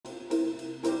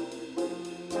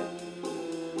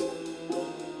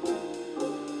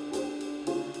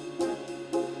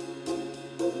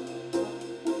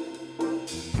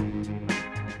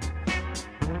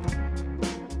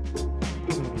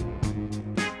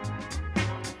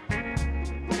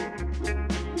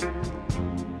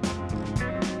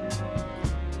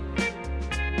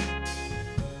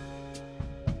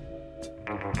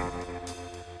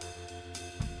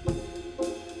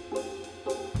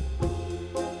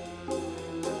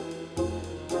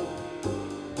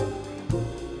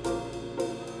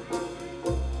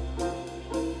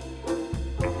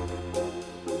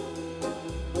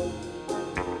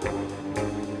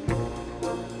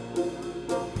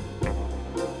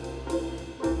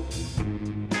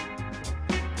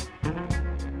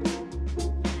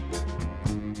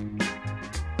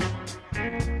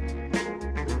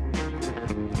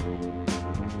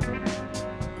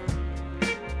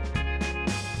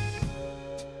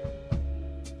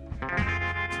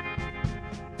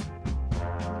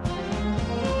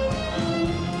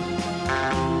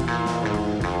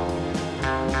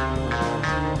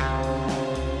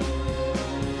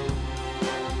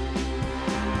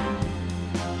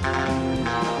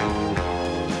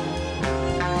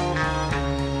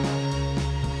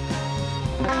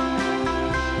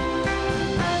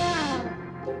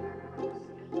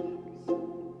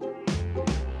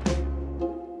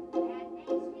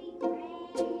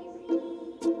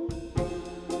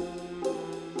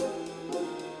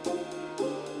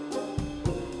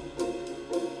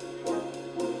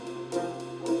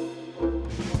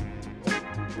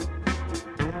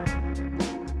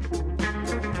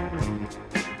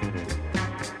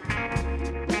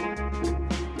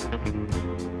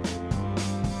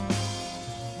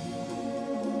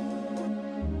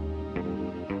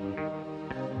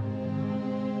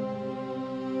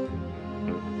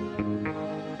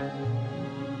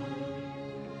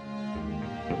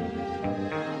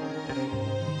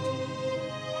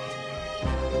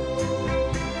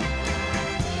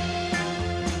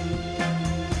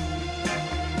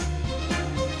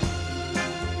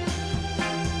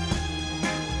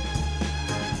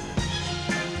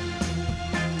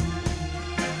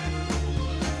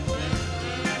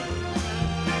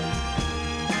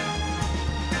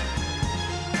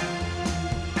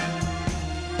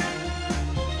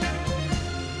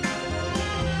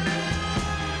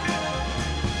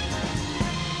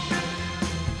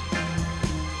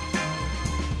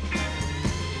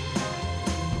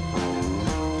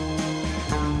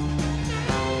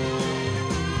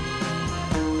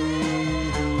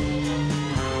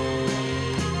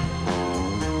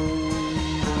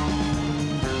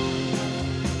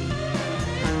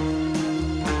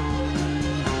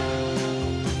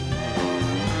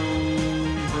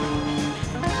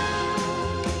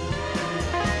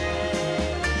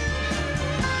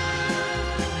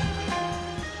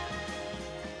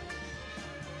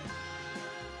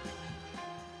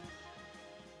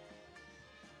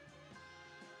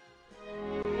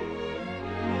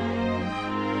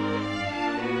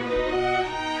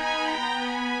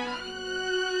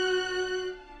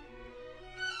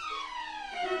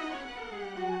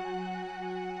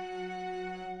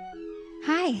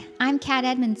I'm Kat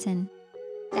Edmonson.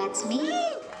 That's me.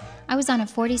 I was on a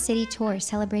 40-city tour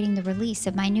celebrating the release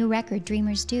of my new record,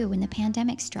 Dreamers Do, when the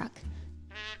pandemic struck.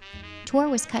 Tour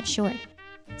was cut short,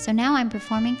 so now I'm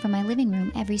performing from my living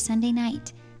room every Sunday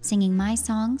night, singing my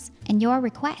songs and your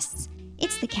requests.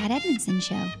 It's the Kat Edmonson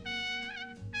Show.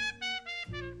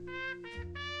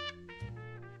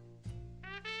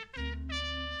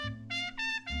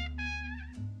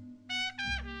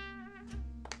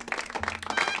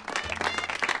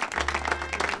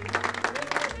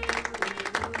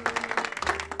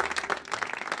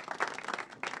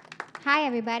 Hi,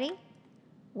 everybody.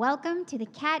 Welcome to the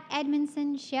Kat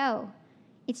Edmonson Show.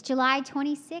 It's July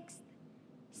 26th,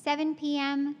 7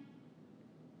 p.m.,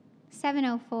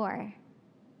 7:04.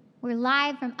 We're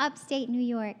live from upstate New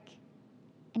York,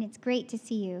 and it's great to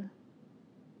see you.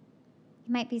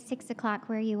 It might be 6 o'clock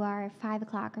where you are, 5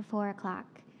 o'clock, or 4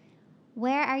 o'clock.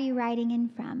 Where are you writing in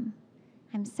from?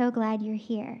 I'm so glad you're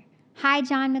here. Hi,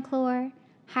 John McClure.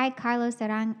 Hi, Carlos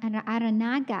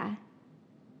Aranaga.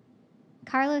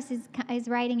 Carlos is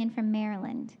writing in from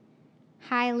Maryland.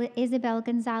 Hi, Isabel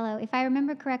Gonzalo. If I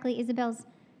remember correctly, Isabel's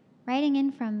writing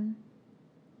in from,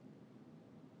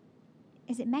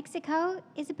 is it Mexico,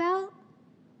 Isabel?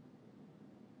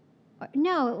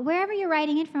 No, wherever you're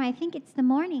writing in from, I think it's the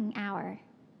morning hour.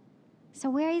 So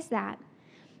where is that?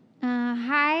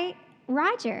 Hi,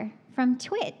 Roger from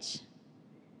Twitch.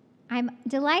 I'm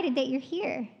delighted that you're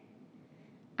here.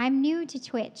 I'm new to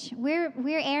Twitch. We're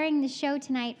airing the show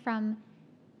tonight from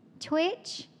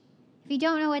Twitch. If you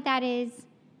don't know what that is,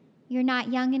 you're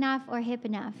not young enough or hip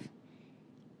enough.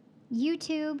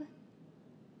 YouTube,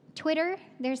 Twitter,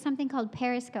 there's something called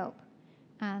Periscope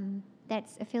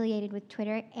that's affiliated with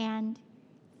Twitter, and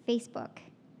Facebook.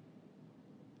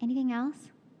 Anything else?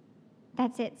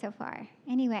 That's it so far.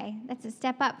 Anyway, that's a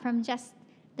step up from just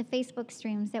the Facebook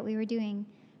streams that we were doing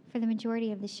for the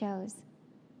majority of the shows.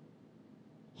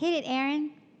 Hit it,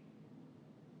 Aaron.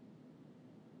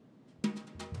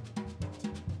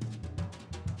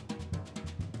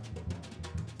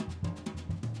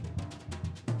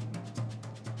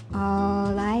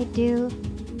 All I do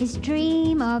is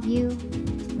dream of you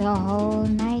the whole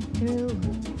night through.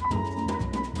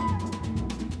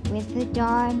 With the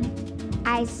dawn,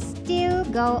 I still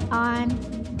go on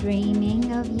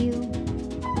dreaming of you.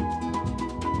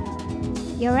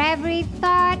 You're every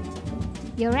thought,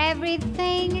 you're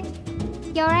everything,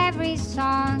 you're every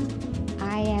song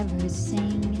I ever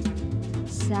sing.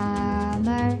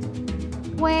 Summer,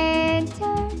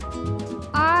 winter,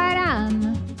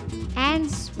 autumn,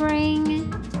 and spring,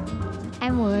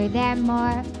 and were there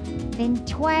more than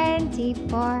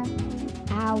 24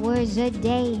 hours a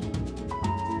day,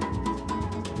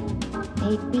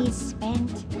 they'd be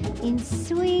spent in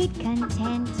sweet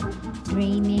content,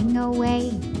 dreaming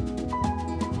away.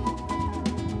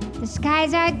 The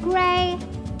skies are gray,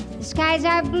 the skies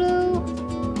are blue,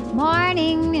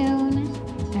 morning, noon,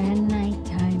 and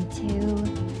nighttime too.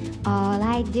 All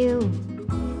I do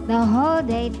the whole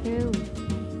day through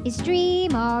is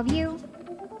dream of you.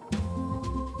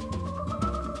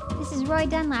 This is Roy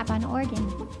Dunlap on organ.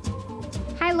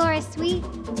 Hi, Laura Sweet,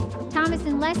 Thomas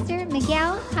and Lester,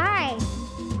 Miguel, hi.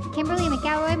 Kimberly,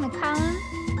 McElroy, McCollum,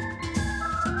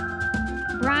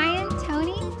 Brian,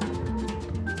 Tony,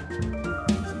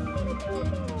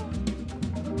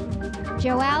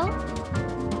 Joelle,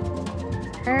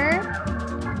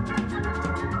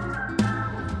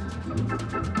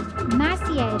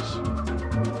 Maciej.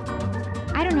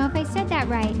 I don't know if I said that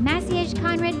right. Maciej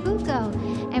Conrad Bucco.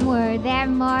 And were there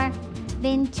more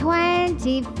than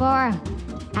 24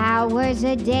 hours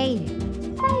a day,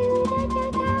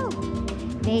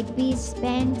 they'd be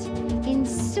spent in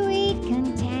sweet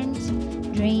content,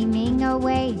 dreaming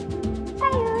away.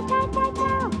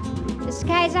 The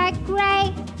skies are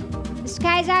gray, the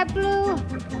skies are blue,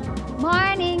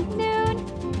 morning, noon,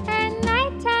 and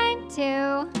nighttime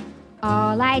too.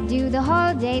 All I do the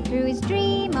whole day through is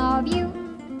dream of you.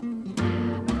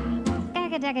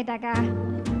 Daga, daga, daga.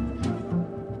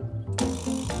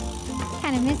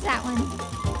 Kind of missed that one.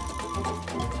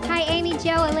 Hi, Amy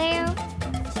Jo Aleo.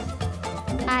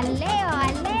 Aleo.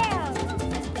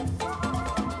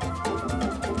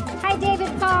 Hi,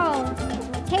 David Paul.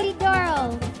 Katie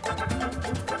Doral.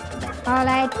 All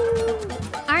I do.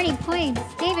 Arnie Points.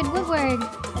 David Woodward.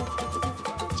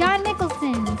 John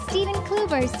Nicholson. Stephen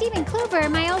Kluber,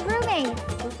 my old roommate.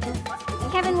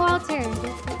 Kevin Walter.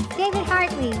 David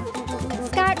Hartley.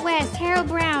 Scott West, Harold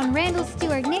Brown, Randall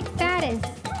Stewart, Nick Faddis.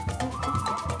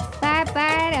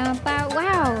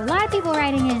 Wow, a lot of people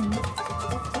writing in.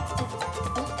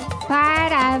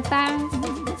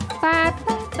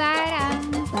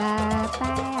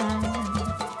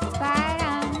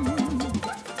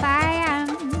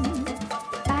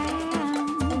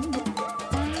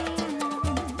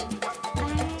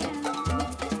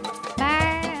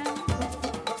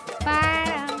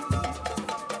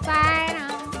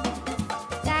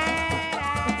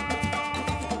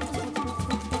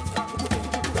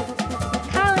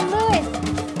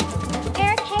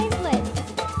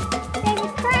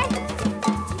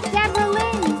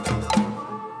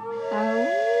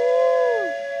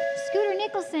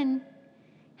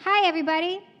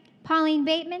 Colleen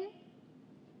Bateman,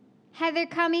 Heather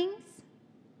Cummings,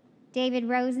 David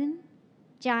Rosen,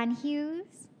 John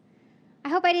Hughes. I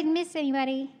hope I didn't miss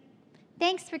anybody.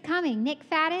 Thanks for coming. Nick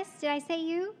Faddis, did I say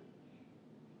you?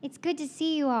 It's good to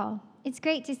see you all. It's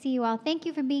great to see you all. Thank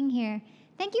you for being here.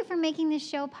 Thank you for making this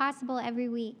show possible every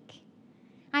week.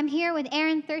 I'm here with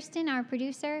Aaron Thurston, our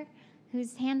producer,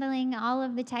 who's handling all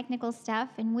of the technical stuff,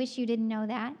 and wish you didn't know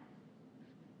that.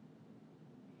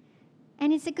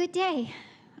 And it's a good day.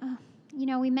 Oh, you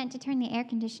know, we meant to turn the air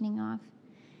conditioning off,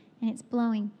 and it's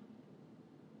blowing.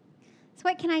 So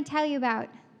what can I tell you about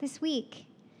this week?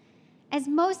 As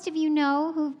most of you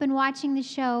know who've been watching the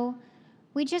show,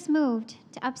 we just moved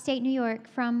to upstate New York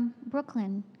from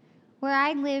Brooklyn, where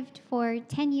I lived for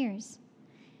 10 years.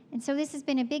 And so this has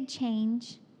been a big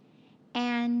change,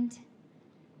 and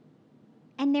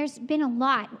there's been a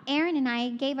lot. Aaron and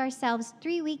I gave ourselves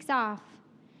 3 weeks off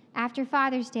after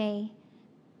Father's Day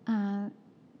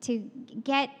to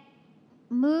get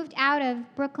moved out of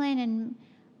Brooklyn and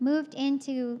moved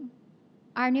into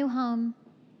our new home.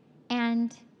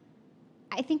 And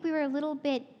I think we were a little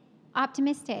bit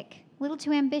optimistic, a little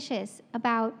too ambitious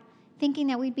about thinking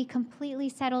that we'd be completely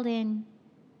settled in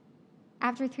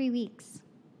after 3 weeks.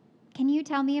 Can you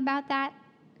tell me about that?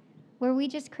 Were we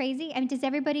just crazy? I mean, does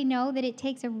everybody know that it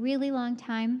takes a really long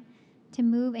time to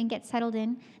move and get settled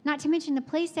in? Not to mention the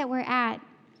place that we're at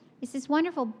is this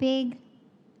wonderful big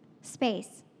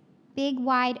space, big,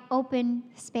 wide, open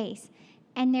space.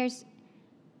 And it's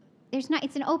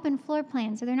an open floor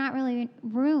plan, so they're not really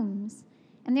rooms.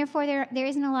 And therefore, there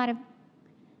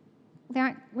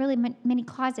aren't really many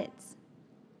closets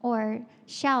or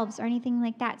shelves or anything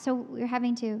like that. So we're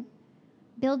having to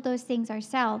build those things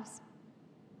ourselves.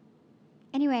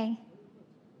 Anyway,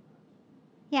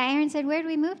 yeah, Aaron said, where do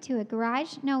we move to? A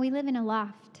garage? No, we live in a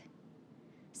loft.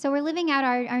 So we're living out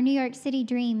our New York City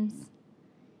dreams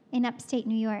in upstate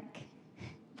New York.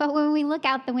 But when we look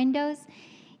out the windows,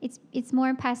 it's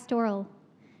more pastoral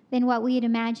than what we had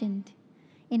imagined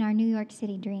in our New York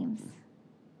City dreams.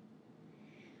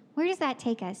 Where does that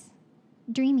take us?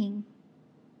 Dreaming.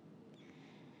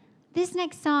 This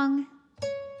next song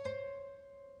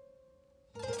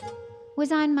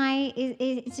was on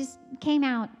it just came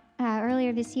out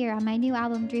earlier this year on my new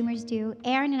album, Dreamers Do.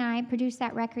 Aaron and I produced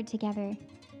that record together.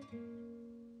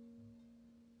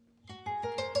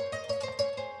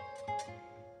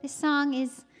 This song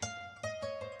is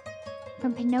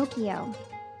from Pinocchio.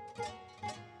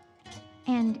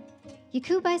 And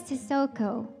Yakuba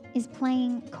Sissoko is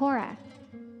playing Cora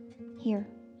here.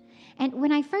 And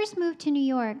when I first moved to New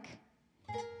York,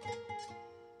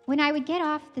 when I would get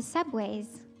off the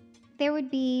subways, there would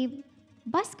be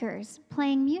buskers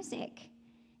playing music,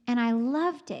 and I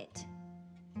loved it.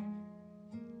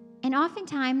 And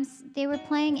oftentimes, they were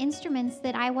playing instruments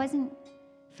that I wasn't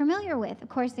familiar with. Of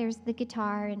course, there's the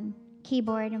guitar and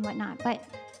keyboard and whatnot, but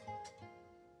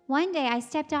one day I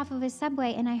stepped off of a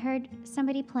subway and I heard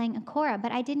somebody playing a kora,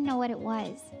 but I didn't know what it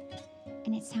was.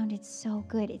 And it sounded so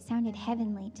good. It sounded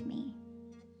heavenly to me.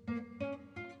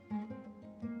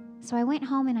 So I went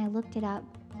home and I looked it up.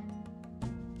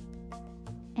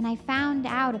 And I found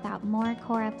out about more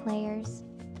kora players.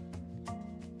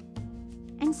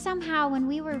 And somehow when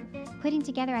we were putting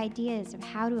together ideas of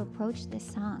how to approach this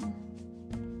song,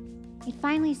 it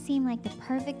finally seemed like the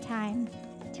perfect time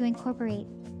to incorporate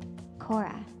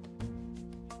kora,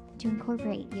 to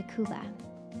incorporate Yakuba.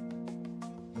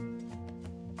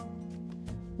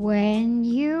 When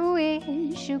you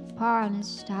wish upon a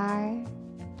star,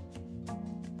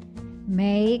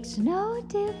 makes no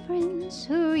difference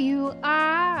who you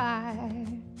are.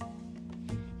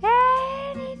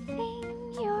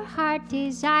 Anything your heart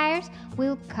desires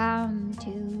will come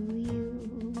to you.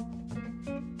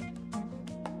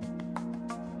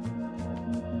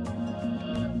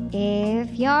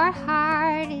 If your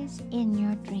heart is in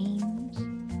your dreams,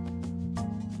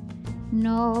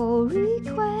 no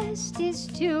request is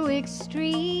too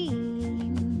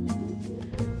extreme.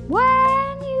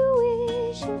 When you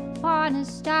wish upon a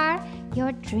star,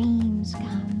 your dreams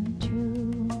come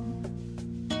true.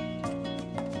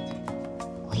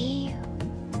 Wheel,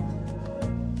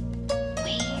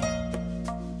 wheel,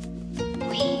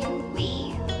 wheel,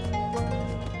 wheel.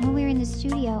 When we were in the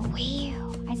studio,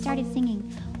 wheel, I started singing,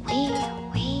 wheel,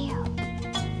 wheel.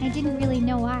 I didn't really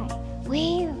know why.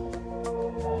 Wheel,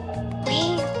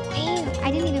 wheel, wheel.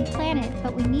 I didn't even plan it,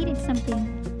 but we needed something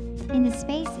in the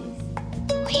spaces.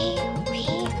 Wheel,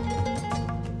 wheel.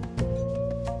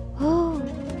 Ooh,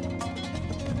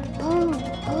 ooh,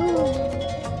 ooh.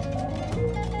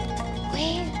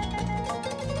 Wheel,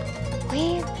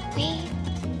 wheel, wheel.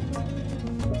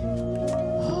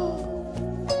 Ooh,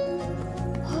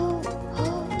 ooh,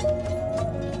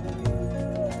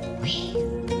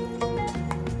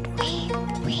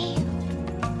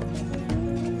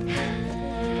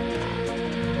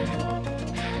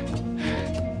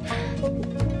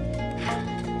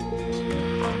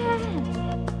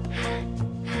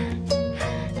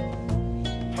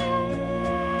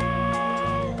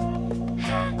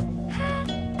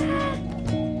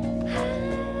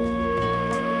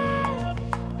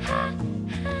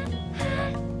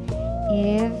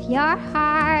 your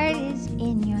heart is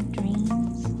in your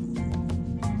dreams.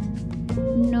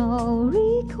 No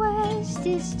request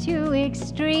is too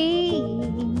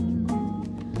extreme.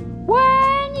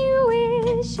 When you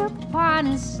wish upon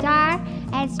a star,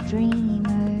 as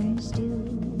dreamers do.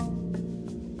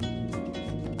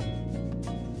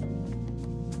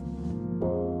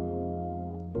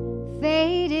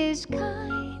 Fate is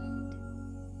kind.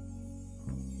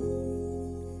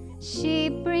 She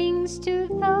brings to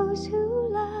those who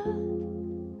love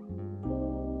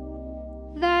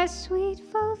the sweet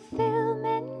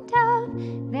fulfillment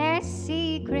of their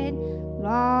secret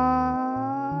longing.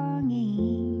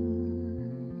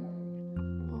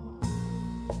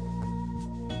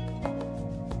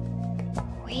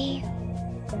 Wheel.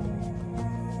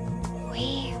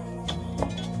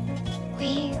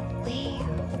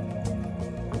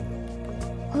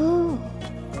 Ooh.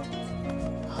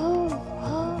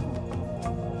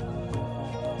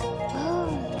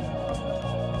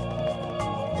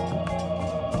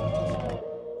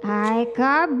 Like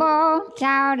a bolt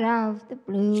out of the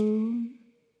blue,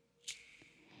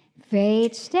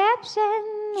 fate steps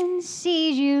in and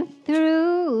sees you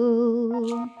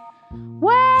through.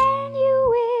 When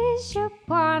you wish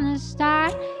upon a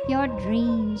star, your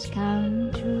dreams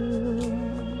come true.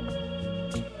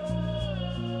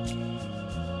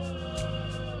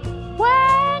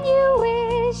 When you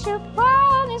wish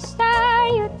upon a star,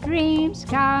 your dreams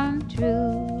come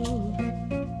true.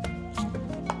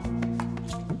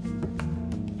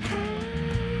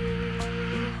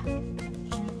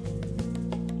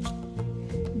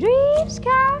 Dreams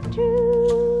come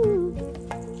true.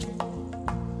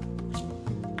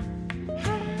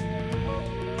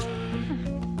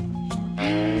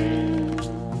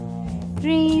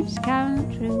 Dreams come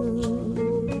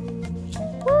true.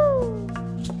 Woo!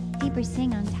 Deeper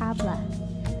sing on tabla.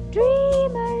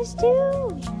 Dreamers do.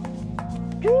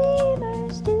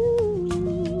 Dreamers do.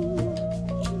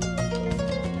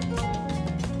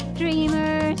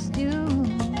 Dreamers do.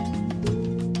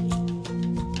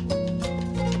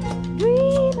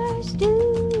 Dreamers do.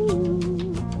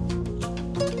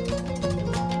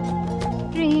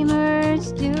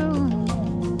 Dreamers do.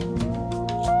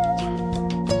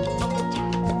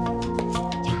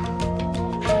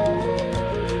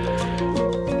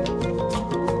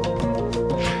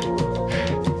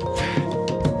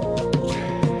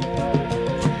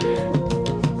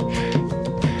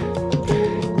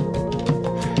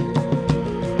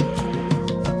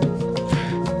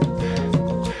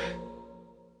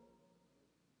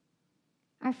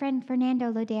 Our friend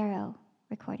Fernando Lodero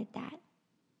recorded that.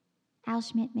 Al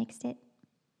Schmidt mixed it.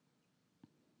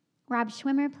 Rob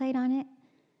Schwimmer played on it.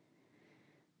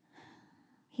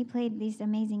 He played these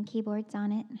amazing keyboards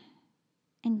on it.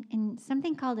 And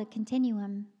something called a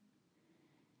continuum,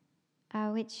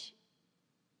 which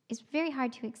is very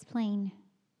hard to explain.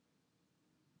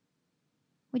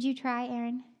 Would you try,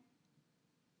 Aaron,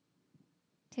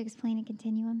 to explain a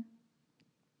continuum?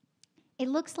 It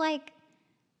looks like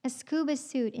a scuba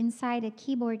suit inside a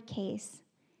keyboard case,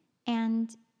 and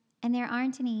there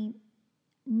aren't any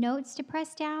notes to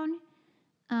press down.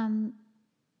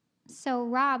 So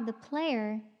Rob, the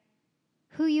player,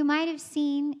 who you might have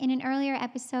seen in an earlier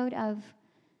episode of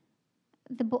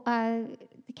the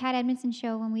Kat Edmonson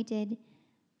show when we did,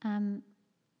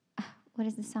 what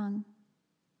is the song?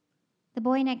 The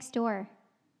Boy Next Door,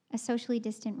 A Socially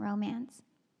Distant Romance.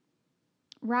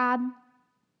 Rob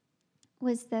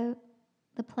was the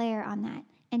player on that.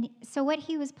 And so what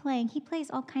he was playing, he plays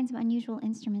all kinds of unusual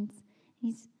instruments.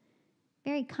 He's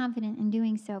very confident in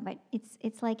doing so, but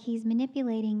it's like he's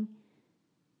manipulating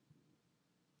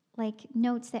like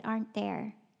notes that aren't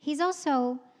there. He's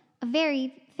also a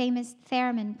very famous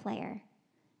theremin player.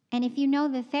 And if you know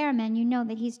the theremin, you know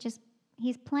that he's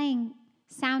playing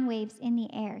sound waves in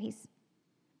the air.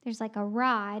 There's like a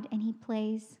rod, and he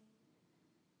plays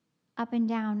up and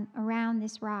down around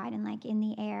this rod and like in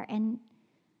the air. And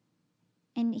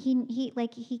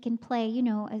he can play, you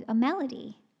know, a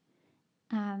melody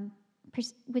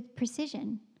with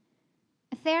precision.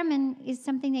 A theremin is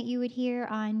something that you would hear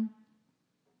on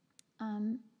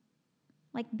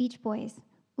like Beach Boys.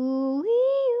 Ooh, ooh.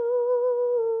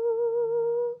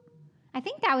 I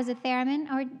think that was a theremin,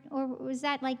 or was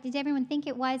that like, did everyone think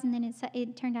it was, and then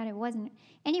it turned out it wasn't?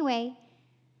 Anyway,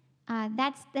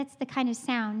 that's the kind of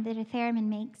sound that a theremin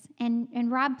makes, and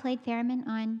Rob played theremin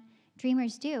on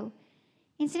Dreamers Do.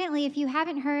 Incidentally, if you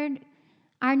haven't heard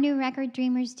our new record,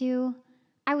 Dreamers Do,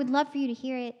 I would love for you to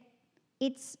hear it.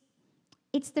 It's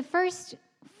the first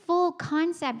full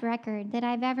concept record that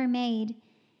I've ever made,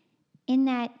 in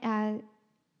that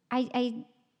I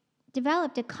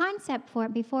developed a concept for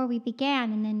it before we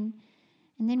began, and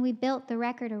And then we built the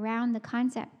record around the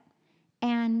concept.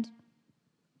 And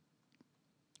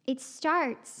it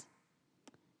starts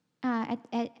it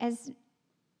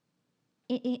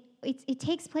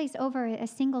takes place over a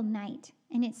single night.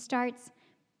 And it starts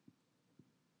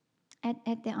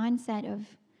at the onset of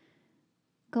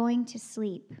going to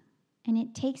sleep. And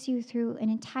it takes you through an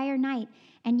entire night.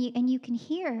 And you can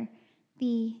hear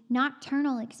the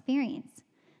nocturnal experience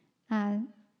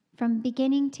from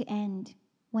beginning to end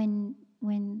when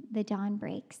the dawn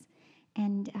breaks.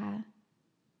 And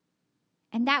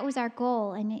that was our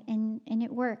goal, and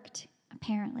it worked,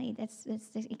 apparently. That's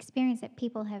the experience that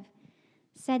people have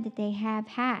said that they have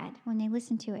had when they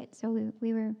listened to it. So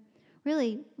we were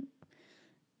really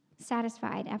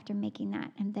satisfied after making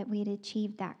that, and that we had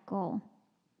achieved that goal.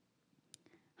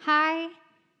 Hi,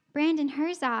 Brandon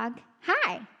Herzog.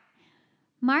 Hi.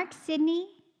 Mark Sidney,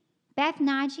 Beth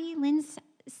Naji, Lynn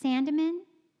Sandeman.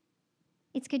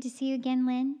 It's good to see you again,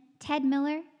 Lynn. Ted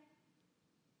Miller.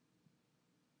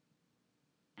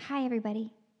 Hi,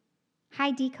 everybody.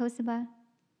 Hi, Dee Kosaba.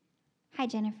 Hi,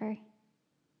 Jennifer.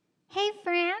 Hey,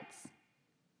 France.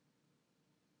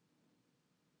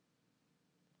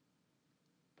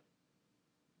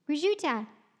 Rajuta.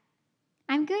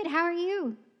 I'm good. How are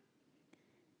you?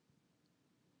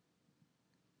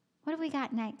 What have we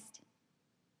got next?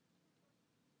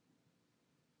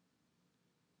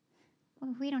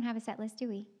 Well, we don't have a set list, do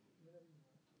we?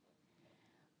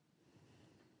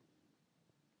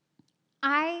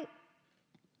 I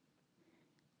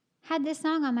had this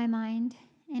song on my mind,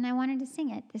 and I wanted to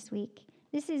sing it this week.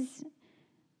 This is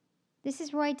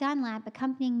Roy Dunlap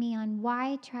accompanying me on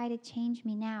Why Try to Change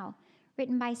Me Now,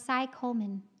 written by Cy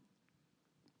Coleman.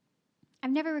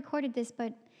 I've never recorded this,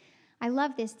 but I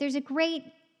love this. There's a great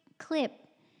clip,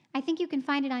 I think you can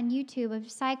find it on YouTube,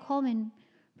 of Cy Coleman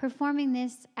performing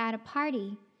this at a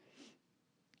party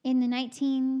in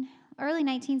the early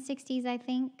 1960s, I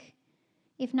think,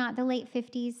 if not the late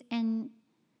 50s, and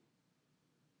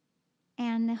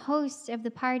the host of the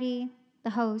party,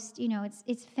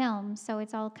 it's film, so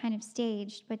it's all kind of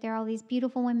staged, but there are all these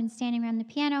beautiful women standing around the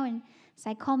piano, and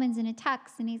Cy Coleman's in a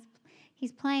tux, and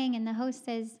he's playing, and the host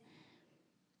says,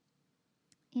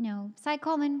 Cy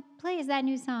Coleman, play that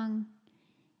new song.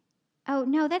 Oh,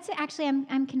 no, that's actually,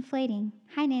 I'm conflating.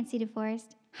 Hi, Nancy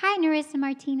DeForest. Hi, Narissa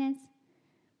Martinez.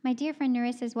 My dear friend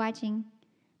Narissa's watching.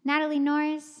 Natalie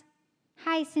Norris.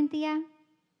 Hi, Cynthia.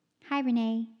 Hi,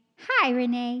 Renee. Hi,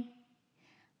 Renee.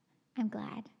 I'm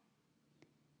glad.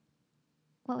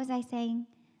 What was I saying?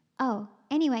 Oh,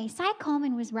 anyway, Cy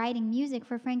Coleman was writing music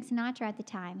for Frank Sinatra at the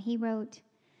time. He wrote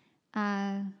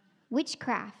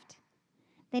Witchcraft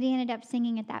that he ended up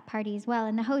singing at that party as well.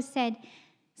 And the host said,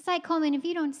 Cy Coleman, if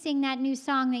you don't sing that new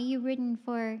song that you've written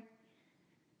for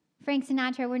Frank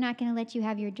Sinatra, we're not going to let you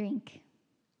have your drink.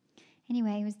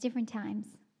 Anyway, it was different times.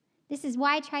 This is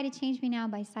Why Try to Change Me Now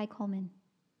by Cy Coleman.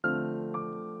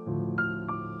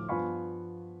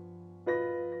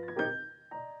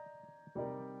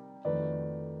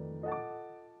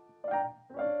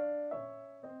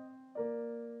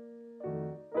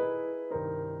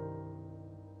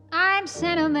 I'm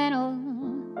sentimental,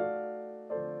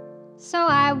 so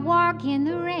I walk in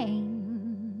the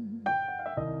rain.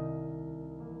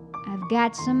 I've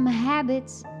got some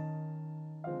habits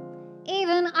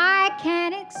even I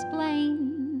can't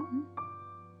explain.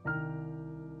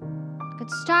 Could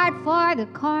start for the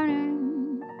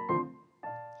corner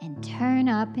and turn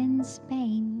up in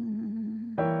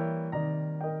Spain.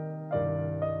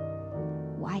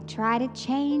 Why try to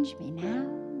change me now?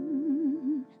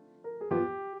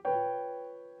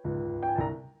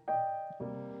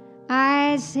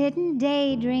 I sit and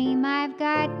daydream, I've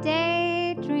got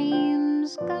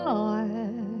daydreams galore.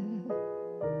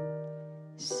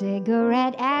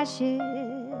 Cigarette ashes,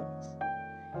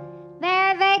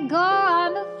 there they go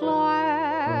on the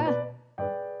floor.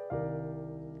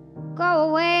 Go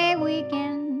away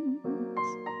weekends,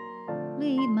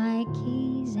 leave my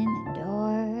keys in the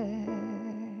door.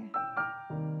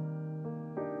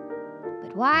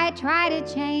 But why try to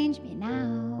change me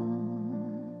now?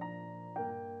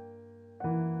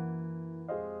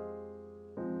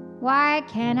 Why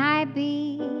can't I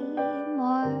be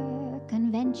more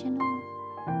conventional?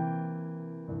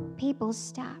 People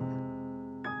stop,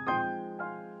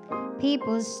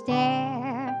 people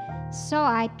stare, so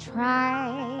I try.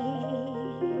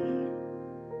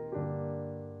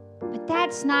 But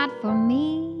that's not for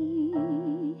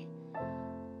me,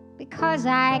 because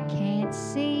I can't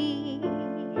see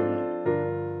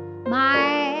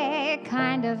my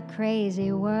kind of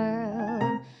crazy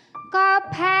world go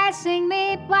passing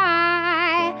me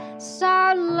by.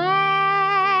 So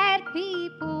let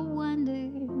people wonder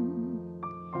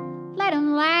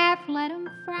 'em laugh, let 'em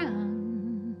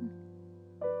frown.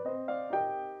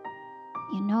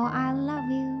 You know I love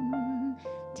you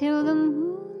till the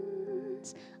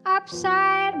moon's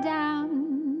upside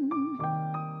down.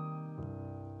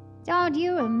 Don't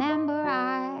you remember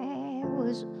I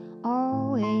was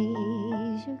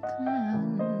always your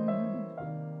clown?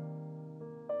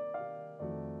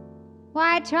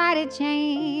 Why try to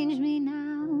change me now?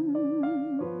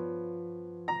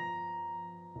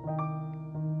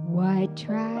 Why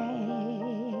try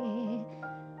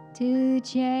to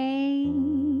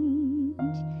change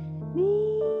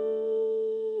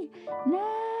me now?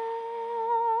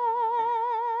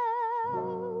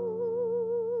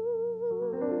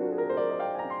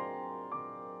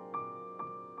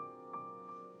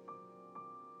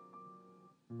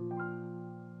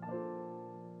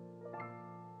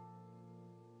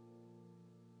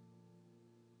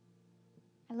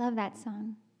 I love that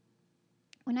song.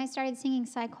 When I started singing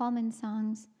Cy Coleman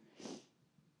songs,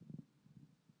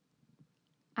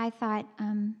 I thought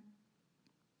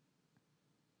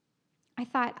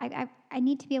I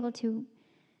need to be able to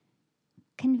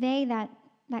convey that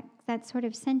sort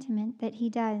of sentiment that he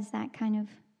does, that kind of,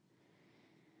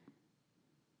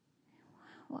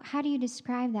 how do you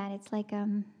describe that? It's like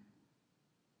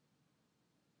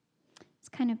it's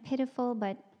kind of pitiful,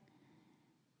 but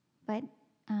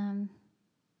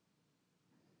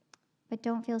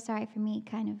don't feel sorry for me,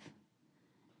 kind of.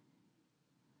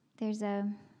 There's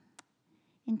a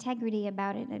integrity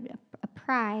about it, a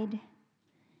pride,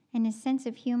 and a sense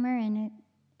of humor, and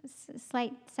a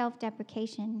slight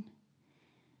self-deprecation,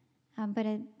 but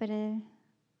a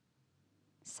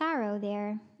sorrow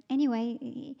there.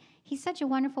 Anyway, he's such a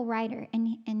wonderful writer,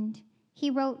 and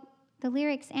he wrote the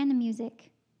lyrics and the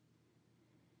music.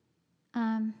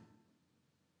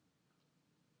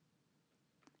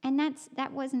 And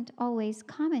that wasn't always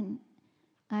common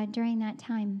during that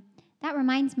time. That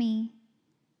reminds me,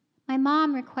 my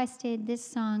mom requested this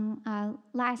song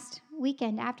last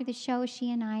weekend. After the show, she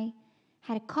and I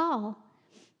had a call,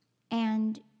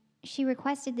 and she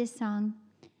requested this song.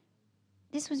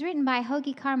 This was written by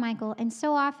Hoagie Carmichael, and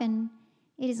so often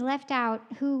it is left out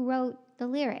who wrote the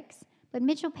lyrics. But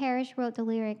Mitchell Parrish wrote the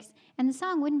lyrics, and the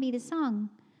song wouldn't be the song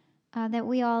that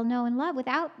we all know and love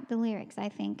without the lyrics, I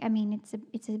think. I mean,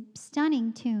 it's a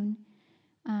stunning tune.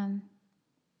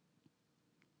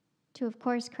 To, of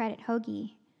course, credit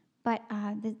Hoagie. But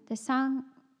the song,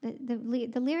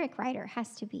 the lyric writer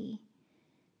has to be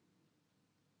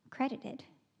credited.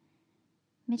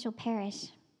 Mitchell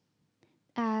Parrish.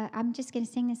 I'm just going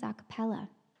to sing this a cappella.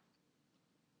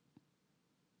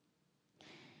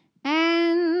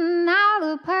 And now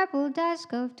the purple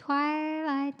dusk of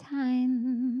twilight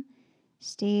time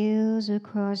steals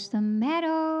across the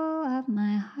meadow of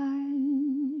my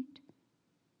heart.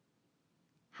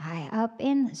 High up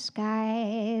in the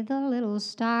sky, the little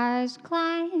stars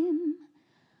climb,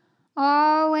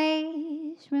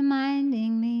 always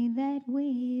reminding me that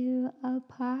we're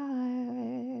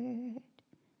apart.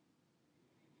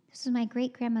 This was my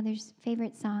great-grandmother's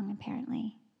favorite song,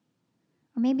 apparently.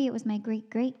 Or maybe it was my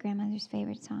great-great-grandmother's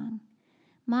favorite song.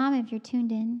 Mom, if you're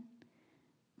tuned in,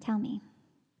 tell me.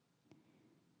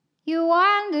 You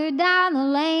wandered down the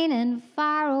lane and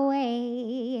far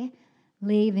away,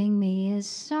 leaving me a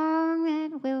song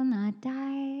that will not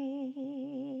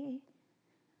die.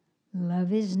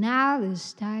 Love is now the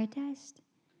stardust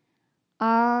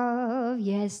of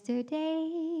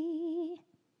yesterday,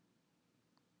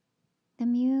 the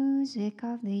music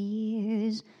of the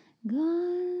years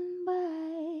gone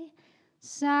by.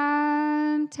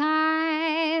 Sometimes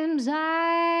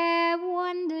I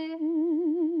wonder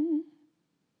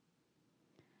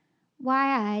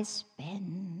why I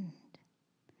spend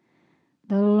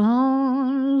the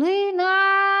lonely nights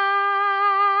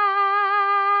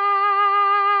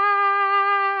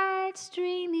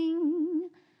dreaming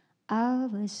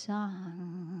of a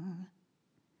song.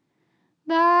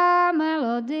 The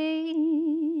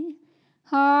melody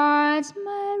haunts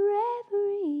my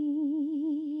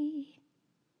reverie,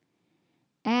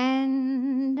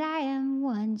 and I am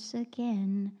once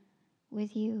again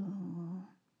with you.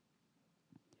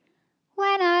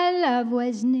 When our love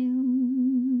was new,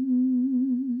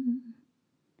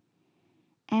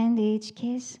 and each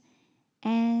kiss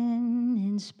an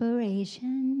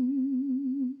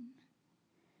inspiration.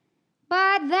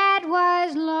 But that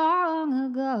was long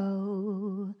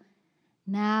ago.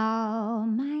 Now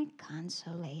my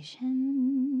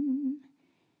consolation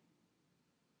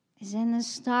is in the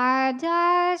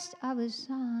stardust of a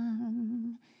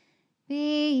song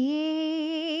beside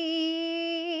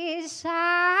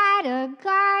a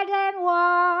garden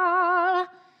wall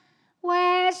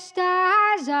where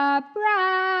stars are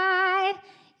bride.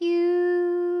 You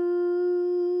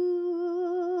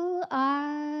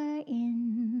are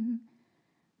in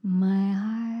my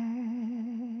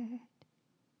heart.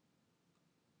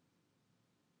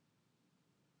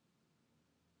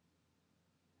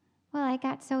 Well, I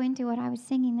got so into what I was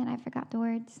singing that I forgot the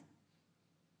words.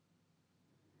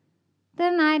 The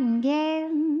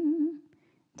nightingale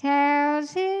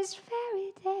tells his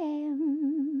fairy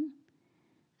tale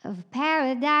of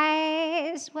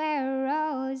paradise where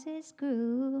roses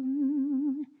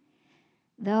grew,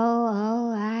 though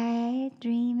I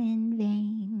dream in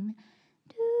vain.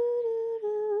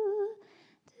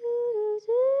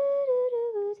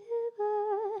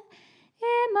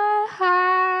 In my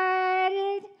heart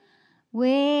it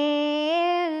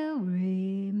will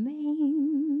remain,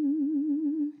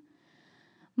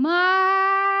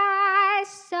 my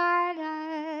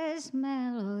stardust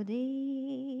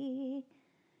melody,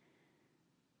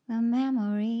 the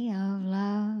memory of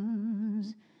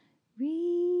love's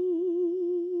refrain.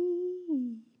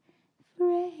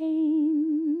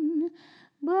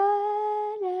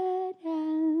 Ba-da-da,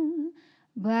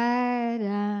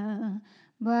 ba-da,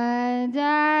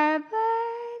 ba-da, ba-da,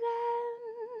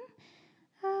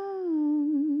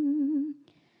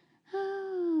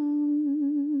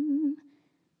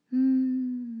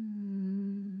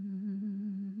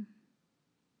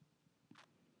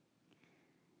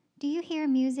 Do you hear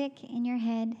music in your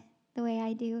head the way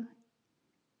I do?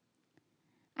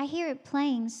 I hear it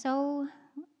playing so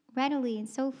readily and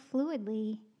so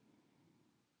fluidly.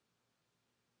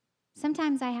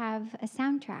 Sometimes I have a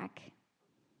soundtrack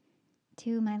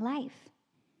to my life,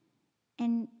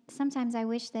 and sometimes I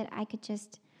wish that I could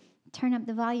just turn up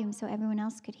the volume so everyone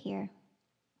else could hear.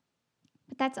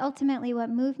 But that's ultimately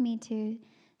what moved me to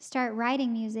start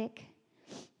writing music,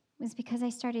 was because I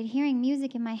started hearing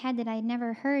music in my head that I had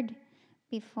never heard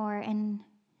before, and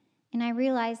I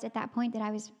realized at that point that I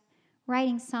was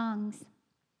writing songs.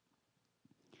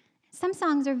 Some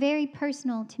songs are very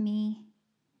personal to me,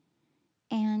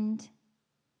 and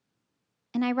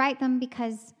I write them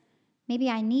because maybe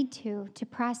I need to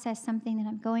process something that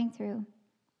I'm going through.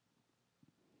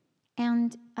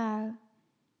 And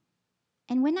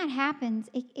when that happens,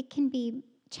 it can be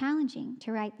challenging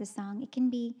to write the song. It can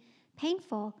be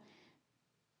painful.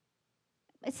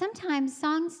 But sometimes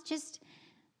songs just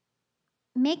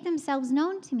make themselves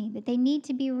known to me, that they need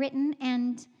to be written,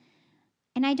 and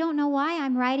I don't know why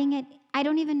I'm writing it. I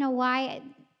don't even know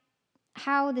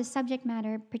how the subject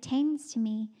matter pertains to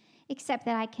me, except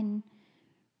that I can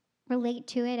relate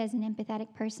to it as an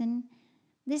empathetic person.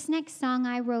 This next song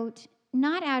I wrote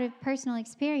not out of personal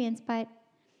experience, but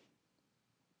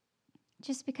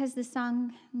just because the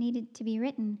song needed to be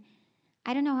written.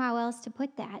 I don't know how else to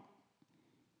put that.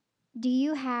 Do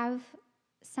you have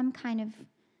some kind of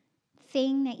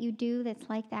thing that you do that's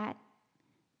like that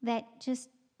just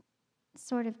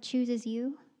sort of chooses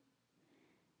you?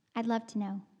 I'd love to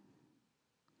know.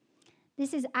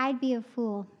 This is I'd Be a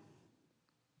Fool.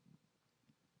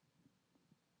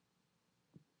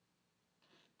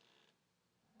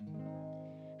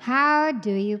 How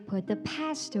do you put the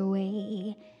past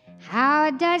away?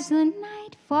 How does the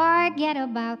night forget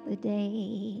about the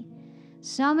day?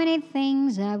 So many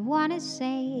things I want to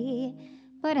say,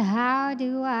 but how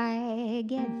do I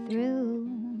get through?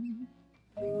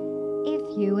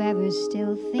 If you ever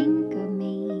still think of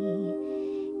me,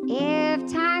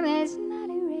 if time has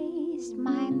not erased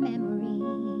my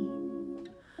memory,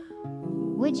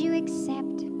 would you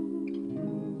accept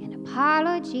an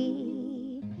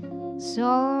apology so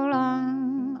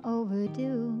long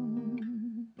overdue?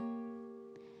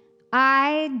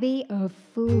 I'd be a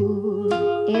fool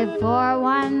if for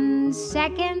 1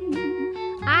 second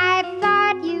I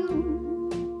thought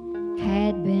you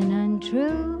had been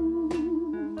untrue.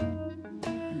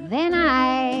 Then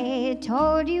I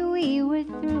told you we were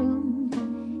through,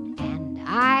 and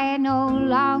I no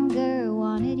longer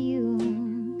wanted you.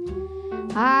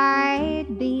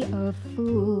 I'd be a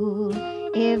fool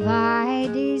if I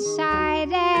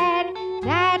decided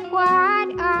that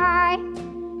what I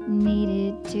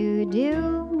needed to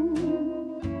do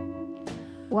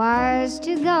was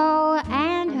to go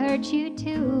and hurt you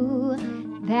too.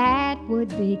 That would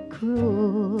be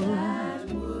cruel. That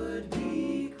would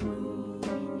be cruel.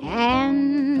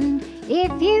 And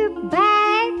if you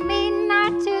begged me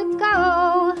not to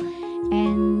go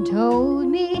and told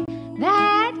me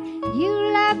that you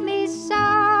love me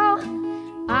so,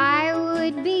 I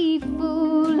would be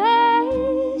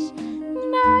foolish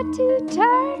not to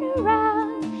turn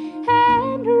around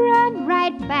and run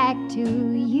right back to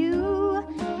you.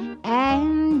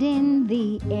 And in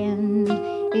the end,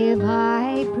 if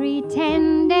I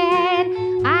pretended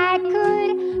I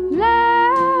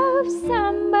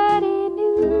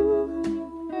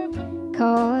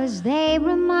 'cause they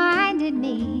reminded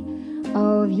me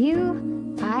of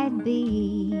you. I'd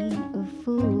be a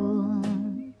fool.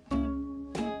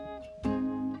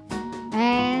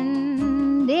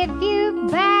 And if you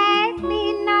begged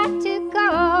me not to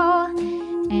go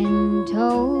and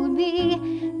told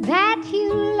me that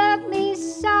you love me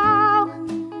so,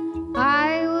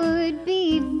 I would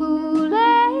be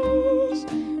foolish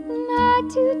not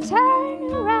to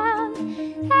turn around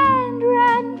and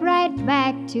run right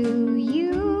back to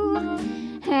you.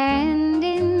 And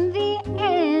in the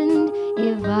end,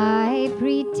 if I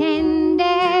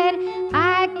pretended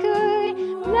I could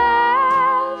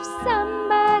love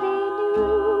somebody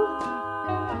new,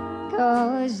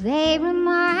 'cause they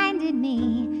reminded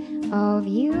me of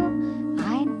you,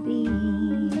 I'd be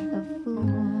a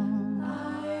fool.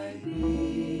 I'd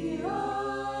be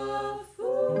a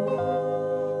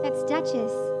fool. That's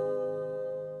Duchess.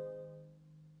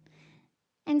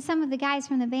 And some of the guys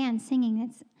from the band singing.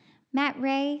 It's Matt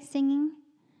Ray singing,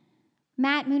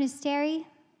 Matt Munisteri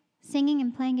singing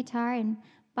and playing guitar, and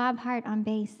Bob Hart on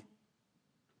bass.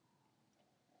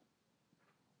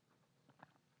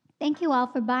 Thank you all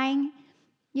for buying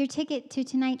your ticket to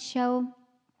tonight's show.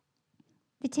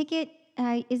 The ticket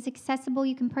is accessible.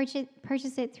 You can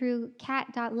purchase it through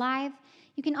kat.live.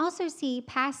 You can also see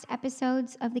past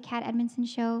episodes of the Kat Edmonson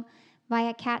show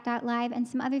via kat.live and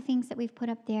some other things that we've put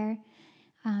up there.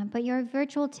 But your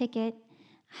virtual ticket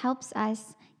helps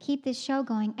us keep this show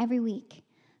going every week.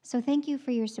 So thank you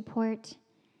for your support,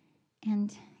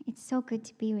 and it's so good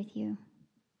to be with you.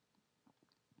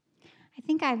 I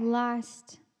think I've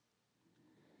lost...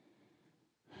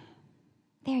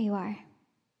 There you are.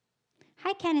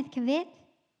 Hi, Kenneth Kavit.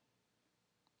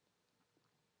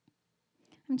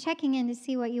 I'm checking in to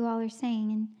see what you all are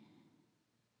saying. And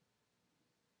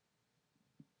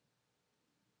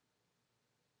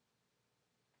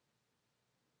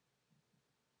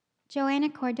Joanna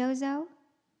Cordozo,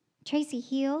 Tracy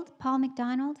Heald, Paul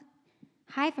McDonald.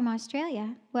 Hi from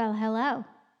Australia. Well, hello.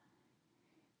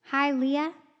 Hi,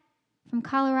 Leah from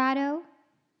Colorado.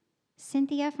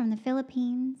 Cynthia from the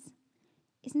Philippines.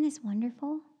 Isn't this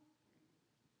wonderful?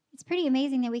 It's pretty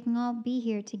amazing that we can all be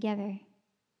here together.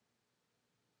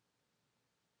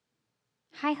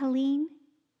 Hi, Helene.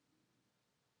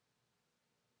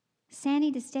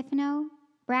 Sandy DeStefano,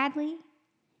 Bradley,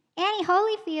 Annie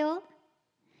Holyfield.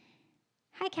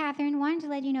 Hi, Catherine. Wanted to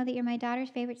let you know that you're my daughter's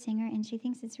favorite singer, and she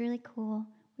thinks it's really cool.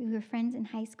 We were friends in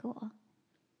high school.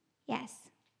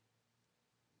 Yes.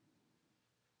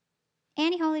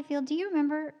 Annie Holyfield, do you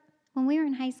remember when we were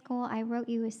in high school, I wrote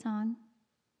you a song?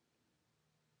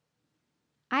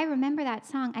 I remember that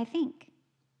song, I think.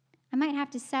 I might have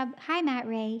to sub... Hi, Matt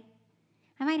Ray.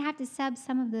 I might have to sub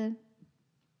some of the...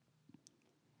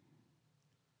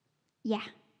 Yeah.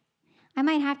 I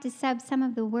might have to sub some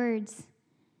of the words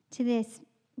to this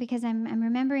because I'm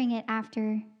remembering it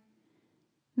after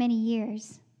many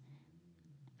years.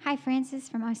 Hi, Francis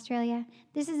from Australia.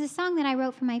 This is a song that I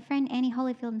wrote for my friend Annie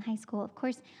Holyfield in high school. Of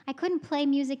course, I couldn't play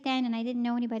music then, and I didn't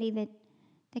know anybody that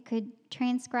could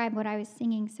transcribe what I was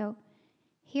singing, so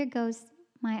here goes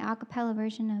my a cappella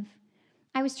version of...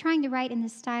 I was trying to write in the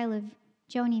style of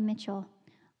Joni Mitchell.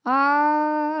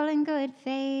 All in good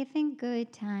faith and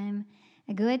good time,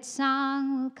 a good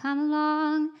song will come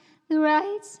along, the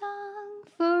right song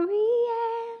for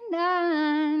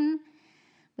Rhiannon.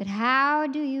 But how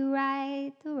do you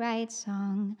write the right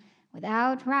song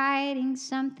without writing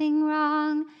something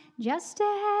wrong, just to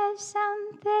have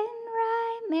something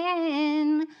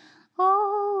rhyming?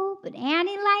 Oh, but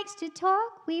Annie likes to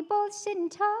talk. We both sit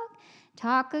and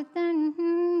talk of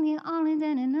the only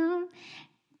done.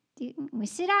 We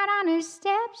sit out on her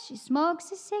steps. She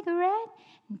smokes a cigarette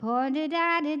and pours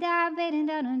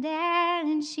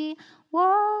and she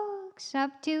walks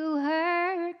up to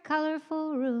her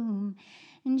colorful room,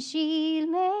 and she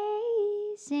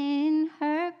lays in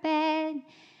her bed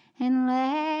and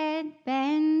let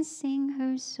Ben sing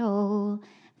her soul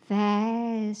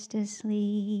fast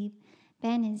asleep.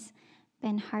 Ben is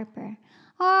Ben Harper.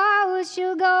 Oh,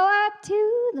 she'll go up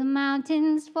to the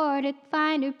mountains to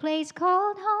find her place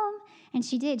called home. And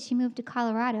she did. She moved to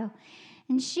Colorado.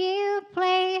 And she'll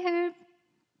play her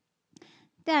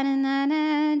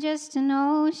da-na-na-na just to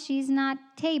know she's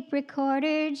not tape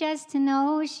recorder, just to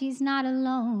know she's not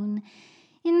alone.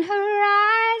 In her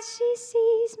eyes she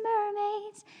sees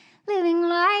mermaids living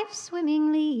life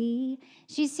swimmingly.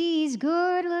 She sees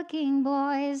good-looking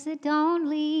boys that don't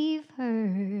leave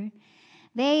her.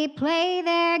 They play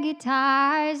their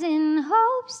guitars in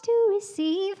hopes to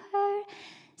receive her,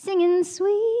 singing,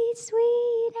 sweet,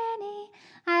 sweet Annie,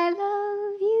 I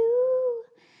love you.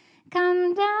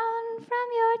 Come down from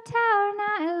your tower and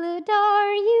I'll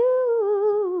adore you.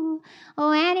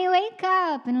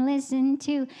 up and listen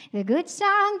to the good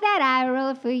song that I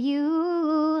wrote for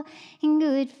you. In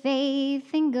good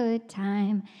faith, in good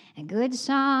time, a good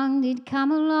song did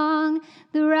come along,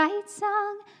 the right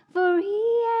song for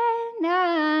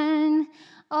Rhiannon.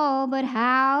 Oh, but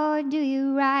how do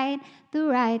you write the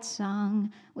right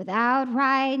song without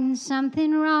writing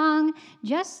something wrong,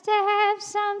 just to have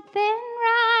something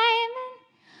rhyming?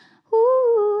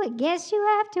 Ooh, I guess you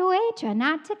have to wait, try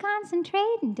not to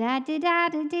concentrate, and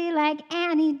da-da-da-da-da like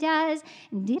Annie does,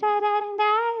 and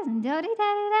da-da-da-da-da, and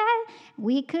da-da-da-da-da.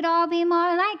 We could all be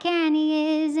more like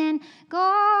Annie is, and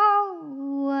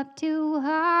go up to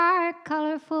our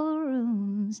colorful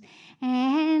rooms,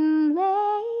 and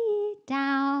lay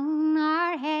down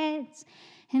our heads,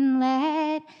 and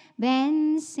let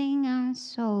Ben sing our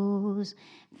souls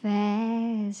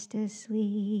fast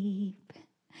asleep.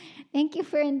 Thank you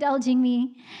for indulging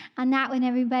me on that one,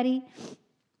 everybody.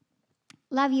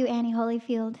 Love you, Annie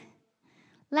Holyfield.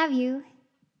 Love you.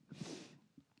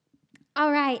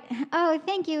 All right. Oh,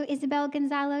 thank you, Isabel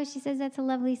Gonzalo. She says that's a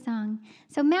lovely song.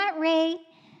 So Matt Ray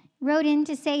wrote in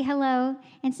to say hello,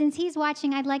 and since he's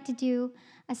watching, I'd like to do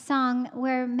a song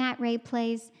where Matt Ray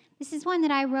plays. This is one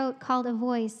that I wrote called A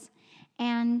Voice,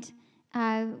 and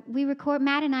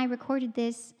Matt and I recorded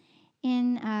this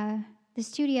in the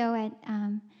studio at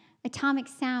Atomic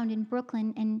Sound in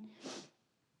Brooklyn, and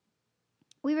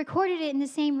we recorded it in the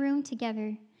same room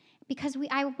together because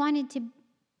I wanted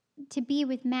to be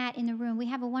with Matt in the room. We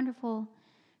have a wonderful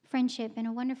friendship and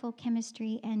a wonderful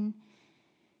chemistry, and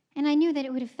I knew that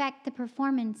it would affect the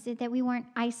performance, that we weren't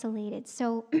isolated.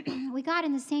 So we got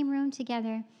in the same room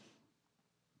together,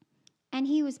 and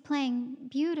he was playing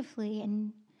beautifully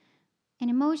and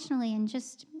emotionally, and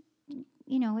just,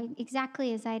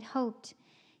 exactly as I'd hoped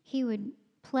he would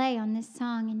play on this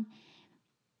song.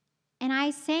 And I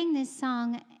sang this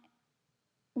song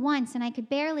once, and I could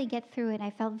barely get through it. I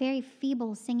felt very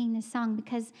feeble singing this song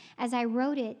because as I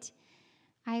wrote it,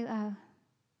 I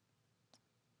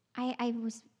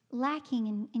was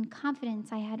lacking in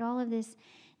confidence. I had all of this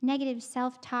negative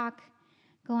self-talk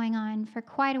going on for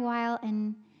quite a while,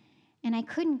 and I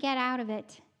couldn't get out of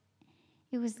it.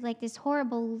 It was like this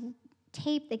horrible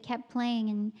tape that kept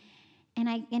playing, and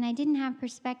I didn't have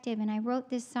perspective, and I wrote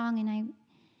this song, and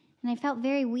I felt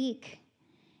very weak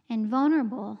and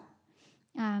vulnerable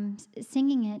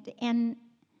singing it. And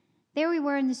there we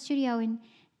were in the studio, and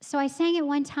so I sang it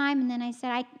one time, and then I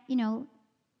said,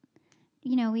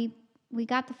 we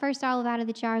got the first olive out of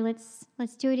the jar.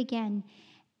 Let's do it again.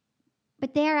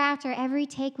 But thereafter, every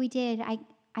take we did,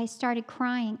 I started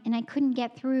crying, and I couldn't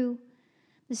get through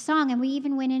the song. And we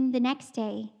even went in the next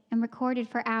day and recorded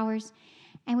for hours.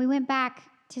 And we went back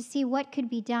to see what could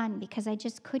be done because I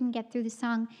just couldn't get through the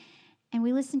song. And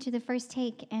we listened to the first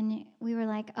take, and we were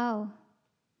like, oh,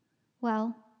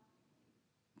 well,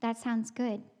 that sounds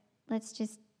good. Let's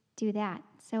just do that.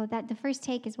 So that the first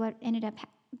take is what ended up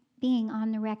being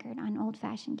on the record on Old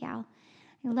Fashioned Gal.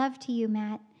 I love to you,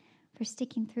 Matt, for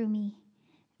sticking by me.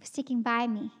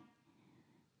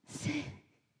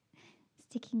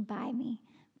 Sticking by me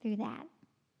through that.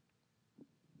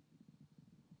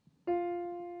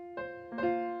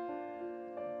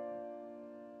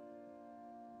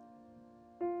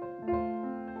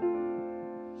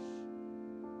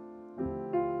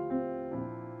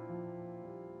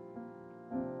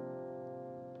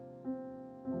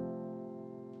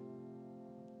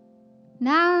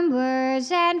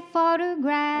 Numbers and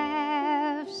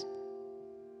photographs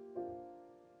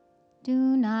do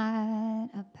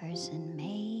not a person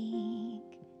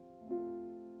make.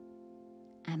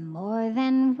 I'm more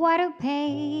than what a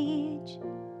page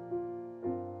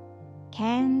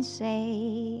can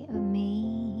say of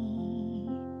me.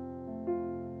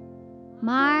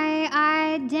 My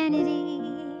identity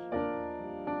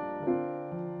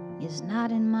is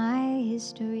not in my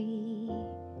history.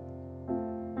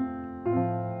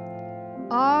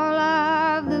 All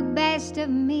of the best of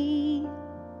me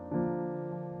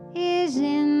is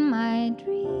in my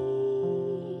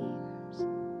dreams.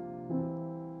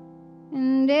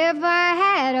 And if I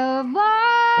had a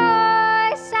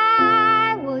voice,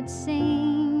 I would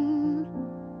sing,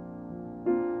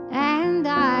 and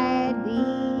I'd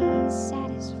be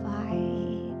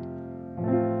satisfied.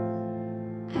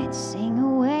 I'd sing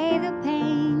away the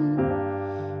pain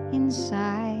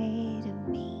inside of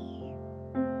me.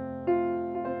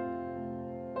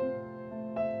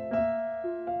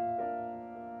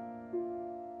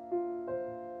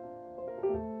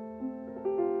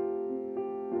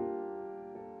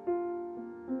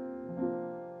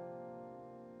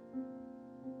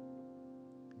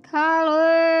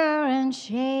 Color and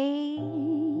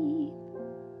shape,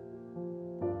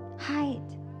 height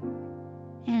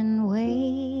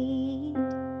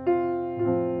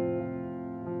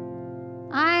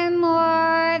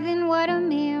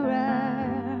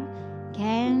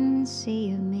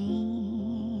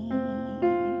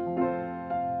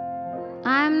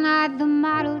not the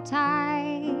model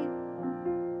type.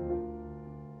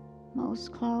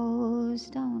 Most clothes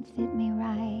don't fit me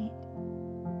right.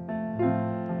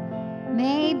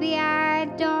 Maybe I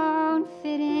don't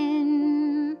fit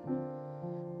in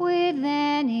with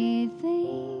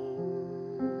anything.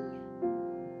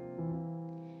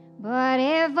 But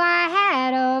if I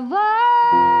had a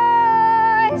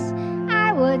voice,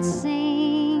 I would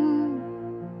sing,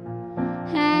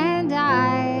 and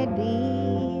I'd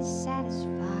be satisfied.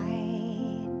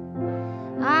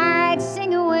 I'd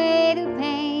sing away the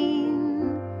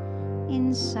pain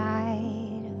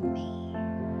inside of me.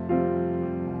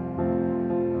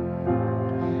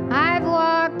 I've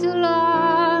walked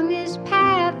along this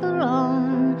path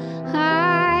alone.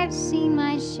 I've seen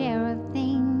my share of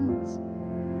things,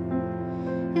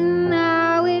 and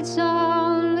now it's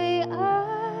only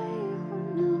I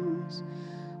who knows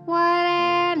what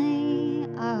any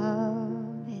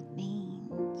of it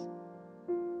means.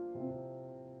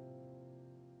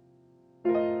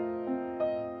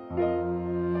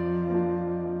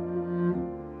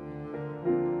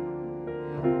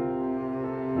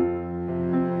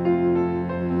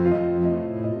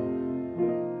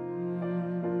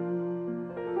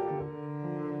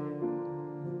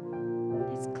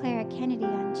 Kennedy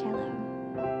on cello.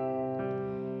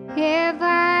 If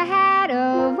I had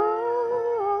a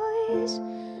voice,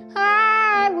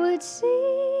 I would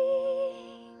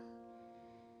sing,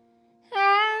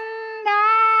 and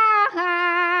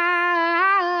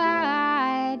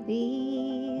I'd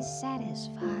be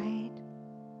satisfied.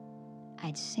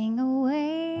 I'd sing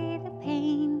away the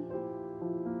pain.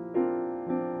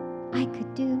 I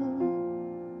could do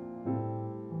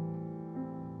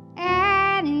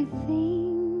anything.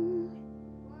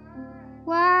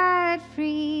 What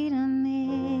freedom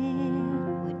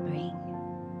it would bring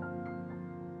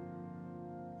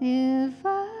if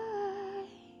I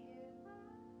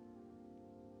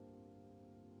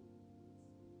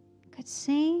could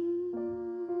sing.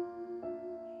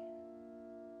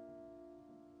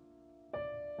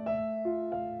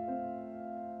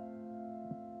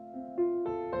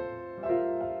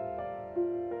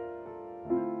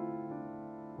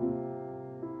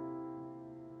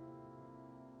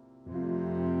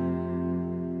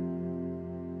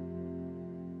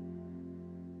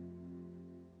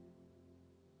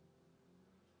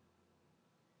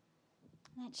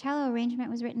 That cello arrangement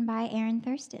was written by Aaron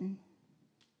Thurston.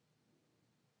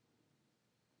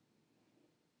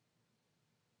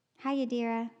 Hi,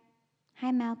 Yadira.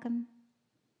 Hi, Malcolm.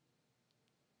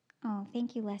 Oh,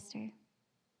 thank you, Lester.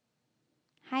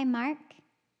 Hi, Mark.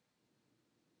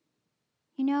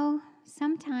 You know,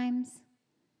 sometimes...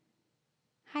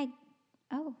 Hi.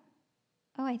 Oh,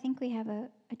 I think we have a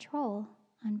troll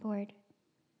on board.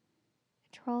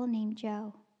 A troll named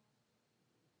Joe.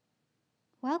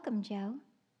 Welcome, Joe.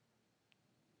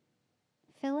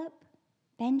 Philip,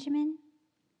 Benjamin,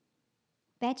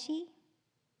 Betchy.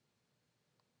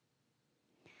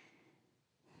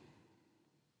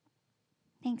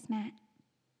 Thanks, Matt.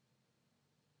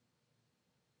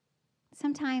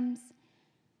 Sometimes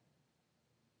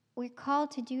we're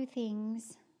called to do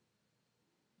things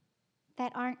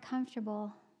that aren't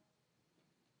comfortable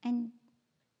and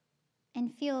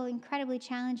feel incredibly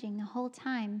challenging the whole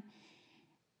time.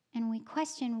 And we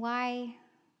question why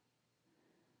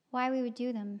we would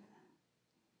do them.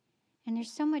 And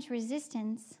there's so much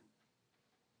resistance.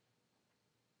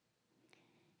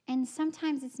 And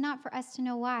sometimes it's not for us to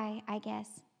know why, I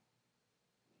guess.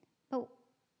 But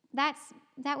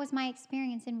that was my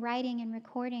experience in writing and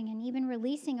recording and even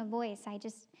releasing a voice. I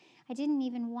didn't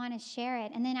even want to share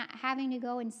it. And then having to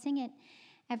go and sing it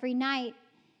every night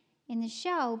in the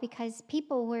show because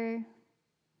people were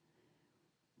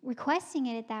requesting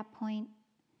it at that point.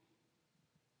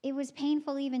 It was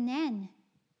painful even then.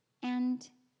 And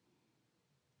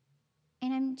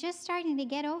I'm just starting to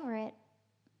get over it.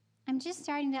 I'm just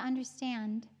starting to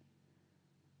understand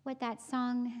what that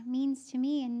song means to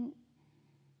me and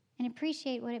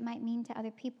appreciate what it might mean to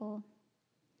other people.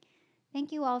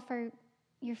 Thank you all for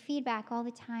your feedback all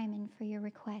the time and for your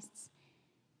requests.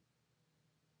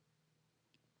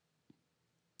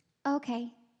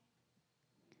 Okay.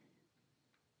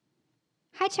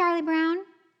 Hi, Charlie Brown.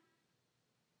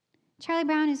 Charlie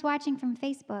Brown is watching from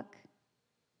Facebook.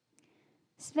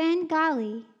 Sven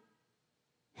Gali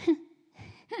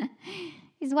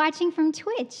is watching from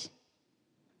Twitch.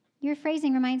 Your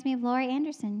phrasing reminds me of Laurie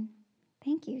Anderson.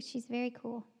 Thank you. She's very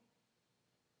cool.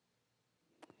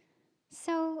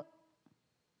 So,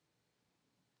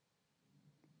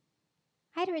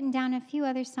 I'd written down a few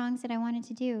other songs that I wanted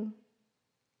to do.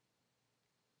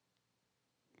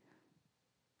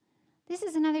 This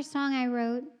is another song I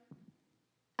wrote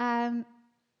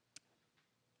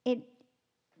It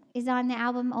is on the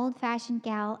album Old Fashioned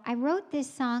Gal. I wrote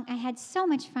this song. I had so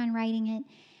much fun writing it.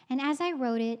 And as I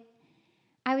wrote it,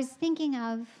 I was thinking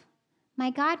of my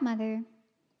godmother,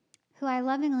 who I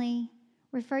lovingly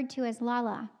referred to as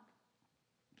Lala,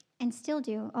 and still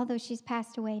do, although she's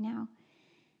passed away now.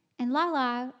 And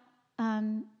Lala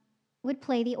would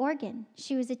play the organ.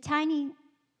 She was a tiny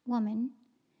woman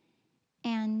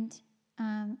and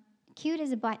cute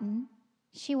as a button.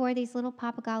 She wore these little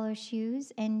Papagallo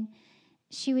shoes, and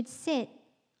she would sit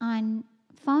on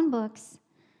phone books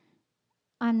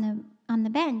on the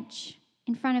bench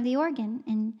in front of the organ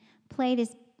and play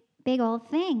this big old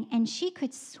thing. And she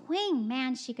could swing,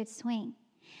 man, she could swing.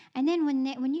 And then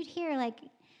when you'd hear, like,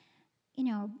 you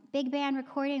know, big band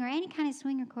recording or any kind of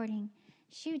swing recording,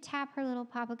 she would tap her little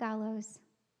Papagallos.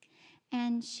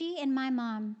 And she and my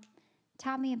mom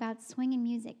taught me about swing and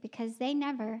music because they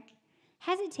never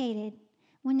hesitated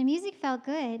when the music felt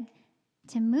good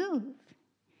to move.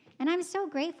 And I'm so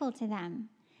grateful to them.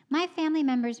 My family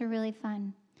members are really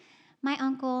fun. My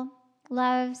uncle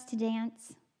loves to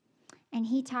dance, and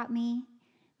he taught me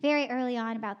very early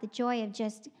on about the joy of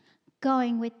just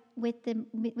going with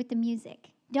the music.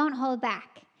 Don't hold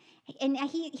back. And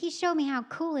he showed me how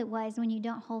cool it was when you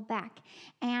don't hold back.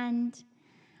 And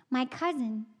my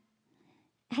cousin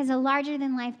has a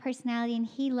larger-than-life personality, and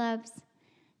he loves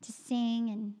to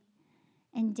sing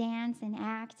and dance and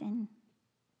act.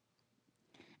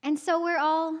 And so we're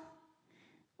all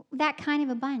that kind of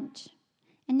a bunch.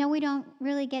 And no, we don't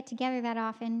really get together that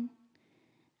often.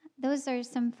 Those are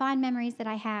some fond memories that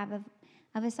I have of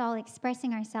us all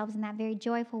expressing ourselves in that very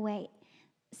joyful way.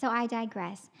 So I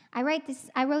digress. I wrote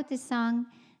this song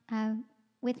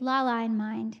with Lala in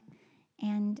mind,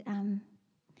 and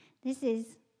this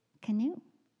is Canoe.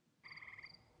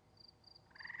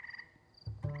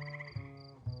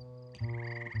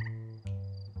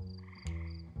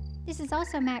 This is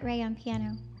also Matt Ray on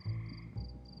piano.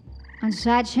 On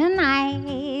such a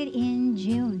night in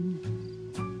June,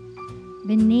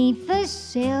 beneath the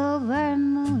silver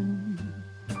moon,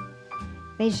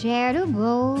 they shared a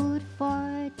boat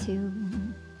for two,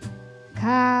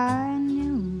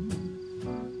 canoe.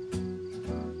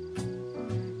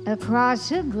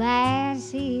 Across a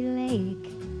glassy lake,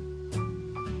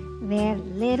 their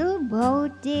little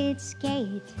boat did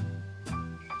skate,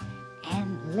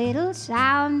 and little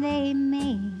sound they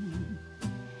made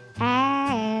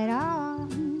at all.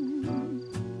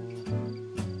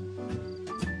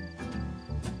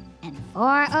 And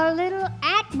for a little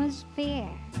atmosphere,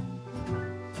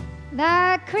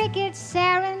 the crickets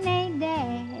serenaded,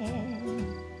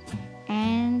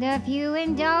 and a few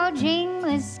indulging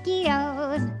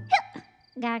mosquitoes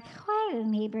got quite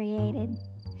inebriated.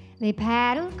 They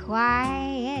paddled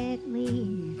quietly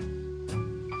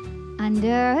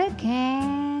under a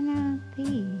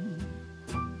canopy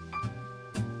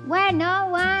where no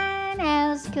one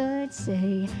else could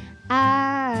say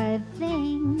a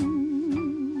thing.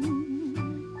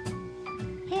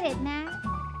 Hit it, Matt.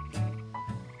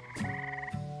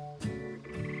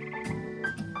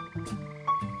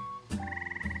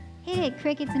 Hit it,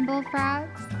 crickets and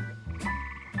bullfrogs.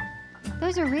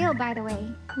 Those are real, by the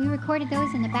way. We recorded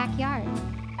those in the backyard.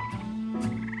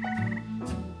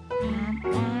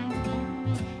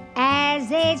 As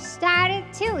they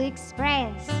started to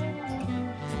express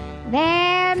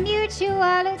their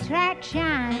mutual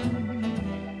attraction,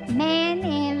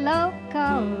 many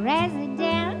local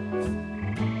residents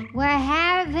were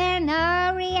having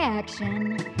a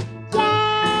reaction.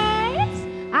 Yes,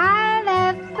 all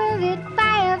the fervid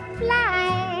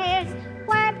fireflies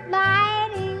were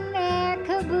lighting their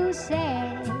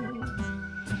cabooses,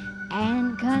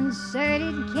 and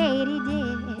concerted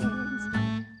katydids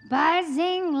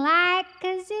buzzing like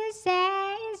kazoos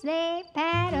as they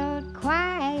paddled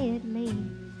quietly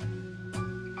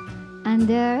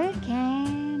under a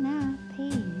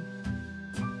canopy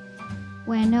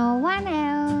where no one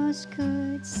else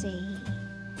could see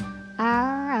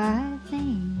a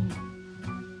thing.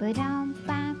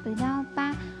 Ba-dum-ba,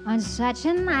 ba-dum-ba, on such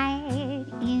a night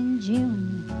in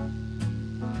June,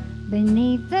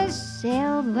 beneath the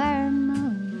silver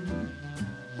moon,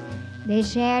 they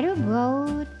shared a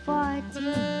boat for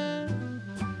two,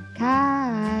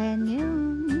 canoe.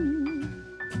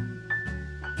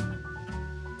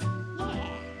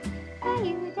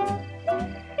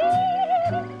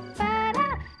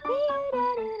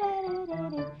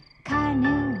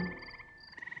 Canoe.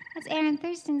 That's Aaron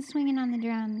Thurston swinging on the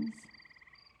drums.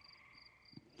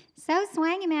 So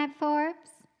swing him at Forbes.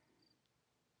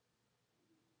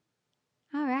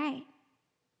 All right.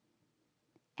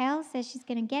 Elle says she's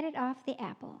going to get it off the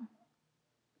apple.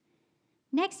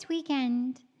 Next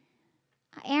weekend,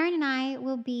 Aaron and I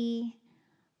will be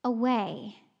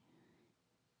away.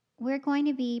 We're going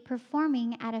to be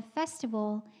performing at a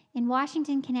festival in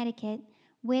Washington, Connecticut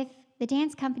with the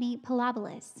dance company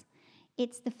Pilobolus.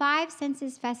 It's the Five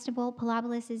Senses Festival,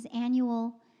 Pilobolus'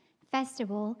 annual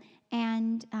festival,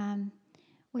 and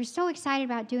we're so excited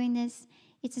about doing this.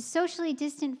 It's a socially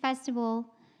distant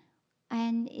festival,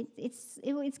 and it's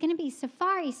going to be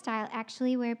safari style,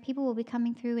 actually, where people will be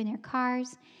coming through in their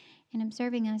cars and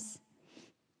observing us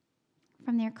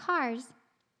from their cars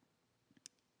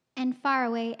and far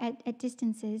away at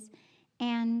distances.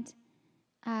 And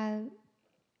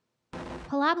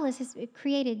Pilobolus has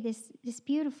created this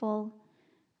beautiful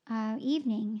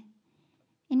evening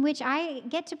in which I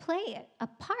get to play a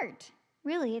part.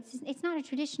 Really, it's not a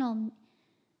traditional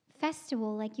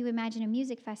festival like you imagine a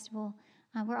music festival.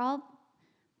 We're all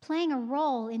playing a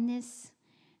role in this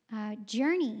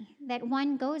journey that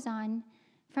one goes on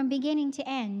from beginning to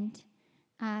end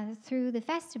through the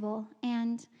festival,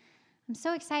 and I'm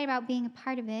so excited about being a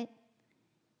part of it.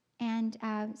 And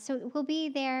so we'll be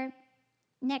there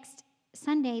next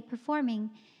Sunday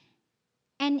performing,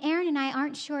 and Aaron and I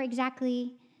aren't sure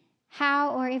exactly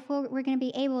how or if we're going to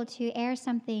be able to air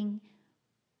something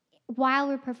while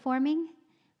we're performing.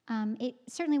 It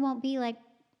certainly won't be like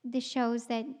the shows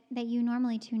that you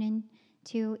normally tune in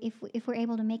to if we're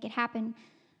able to make it happen.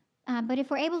 But if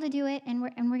we're able to do it, and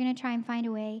we're going to try and find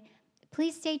a way,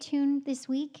 please stay tuned this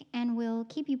week, and we'll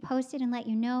keep you posted and let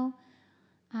you know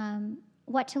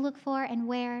what to look for and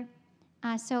where.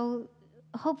 So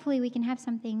hopefully we can have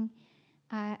something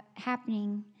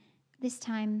happening this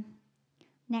time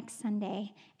next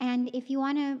Sunday. And if you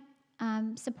want to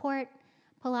support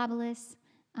Pilobolus,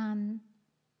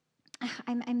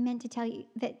 I meant to tell you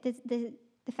that the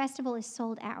festival is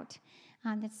sold out.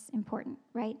 That's important,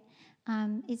 right?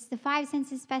 It's the Five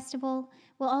Senses Festival.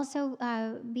 We'll also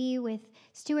be with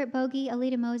Stuart Bogey,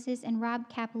 Alita Moses, and Rob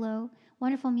Capello,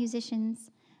 wonderful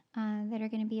musicians that are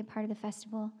going to be a part of the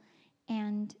festival.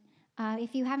 And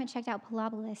if you haven't checked out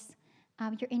Pilobolus,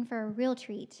 you're in for a real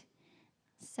treat.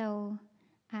 So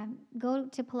go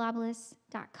to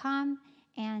pilobolus.com,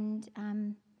 and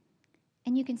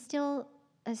you can still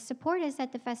support us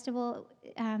at the festival,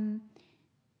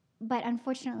 but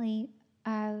unfortunately,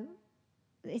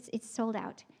 it's sold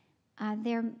out.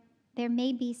 There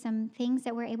may be some things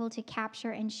that we're able to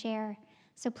capture and share,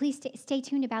 so please stay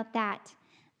tuned about that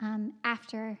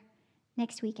after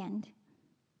next weekend.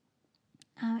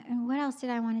 And what else did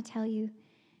I want to tell you?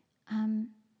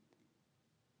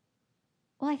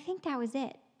 Well, I think that was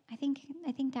it. I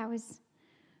think that was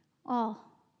all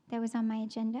that was on my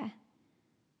agenda.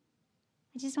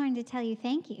 I just wanted to tell you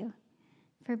thank you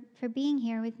for being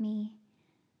here with me.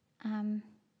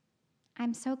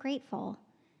 I'm so grateful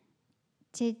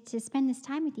to spend this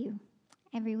time with you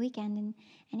every weekend,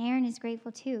 and Aaron is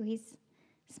grateful too. He's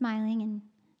smiling and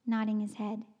nodding his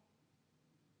head.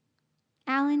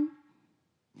 Alan,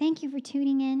 thank you for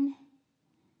tuning in.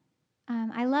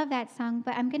 I love that song,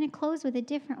 but I'm going to close with a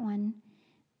different one.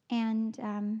 And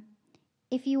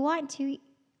if you want to,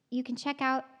 you can check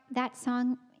out that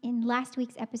song in last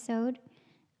week's episode.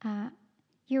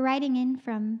 You're writing in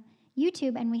from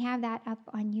YouTube, and we have that up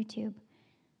on YouTube.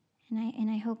 And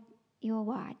I hope you'll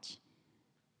watch.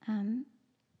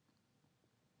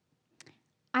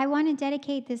 I want to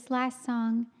dedicate this last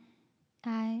song.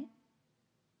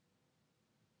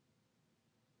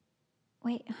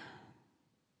 Wait.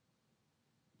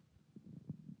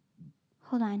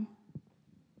 Hold on.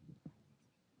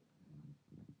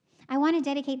 I want to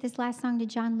dedicate this last song to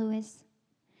John Lewis.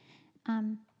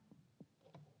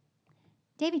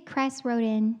 David Kress wrote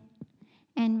in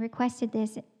and requested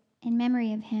this in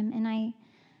memory of him, and I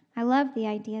love the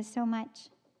idea so much.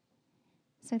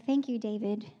 So thank you,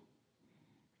 David.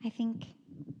 I think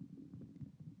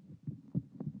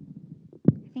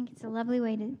it's a lovely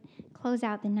way to close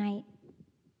out the night.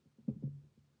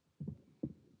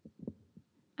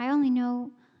 I only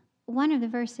know one of the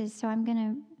verses, so I'm going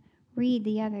to read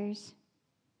the others.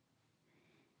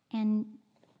 And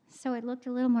so it looked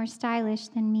a little more stylish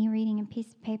than me reading a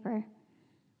piece of paper.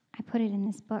 I put it in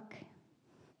this book.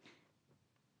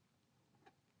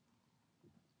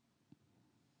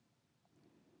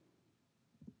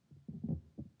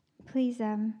 Please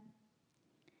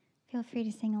feel free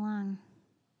to sing along.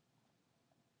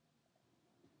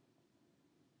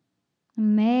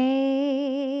 Amazing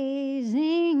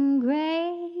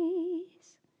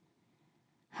grace,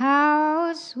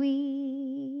 how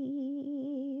sweet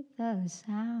the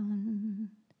sound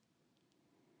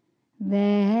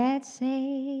that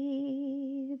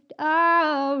saved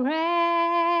a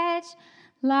wretch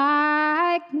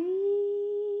like me.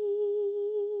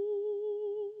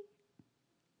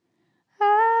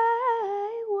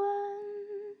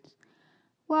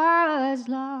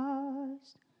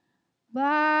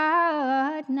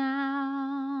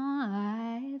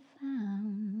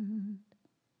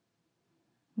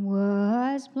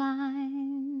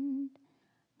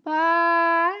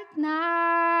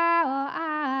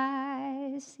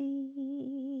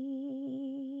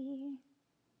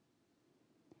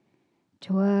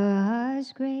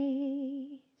 'Twas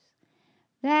grace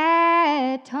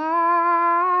that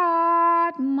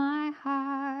taught my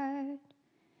heart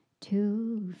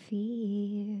to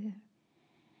fear,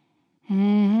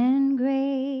 and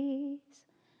grace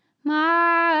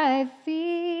my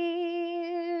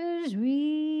fears relieved.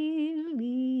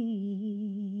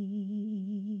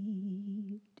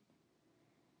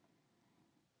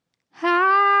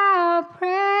 How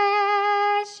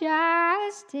precious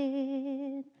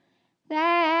did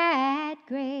that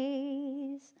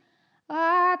grace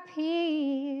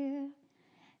appear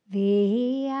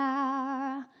the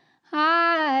hour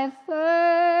I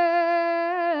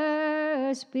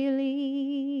first believed.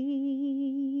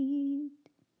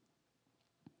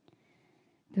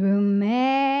 Through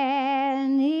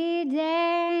many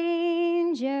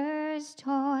dangers,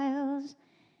 toils,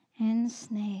 and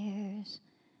snares,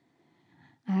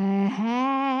 I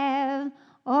have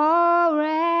already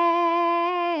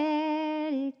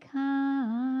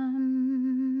come.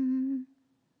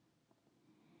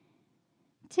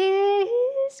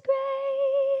 'Tis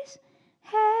grace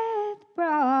hath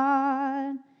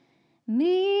brought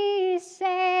me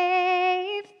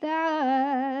safe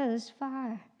thus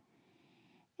far,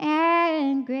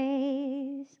 and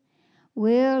grace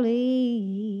will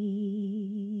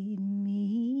lead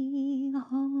me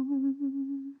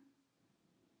home.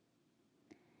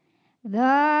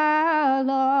 The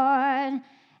Lord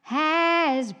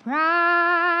has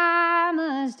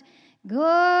promised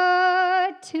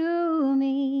good to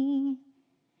me.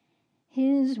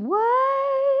 His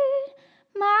word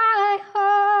my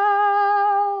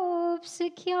hope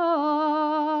secures.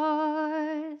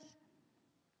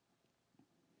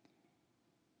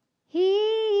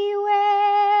 He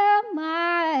will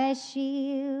my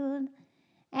shield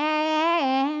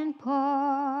and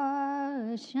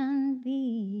portion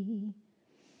be,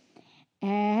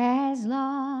 as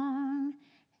long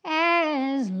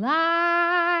as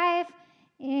life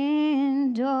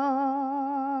endures.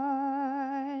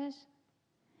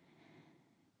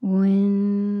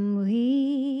 When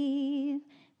we've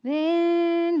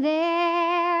been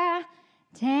there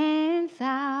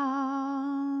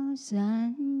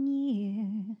 10,000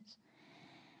 years,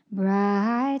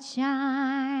 bright shining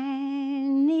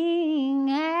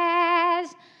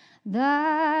as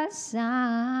the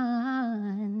sun,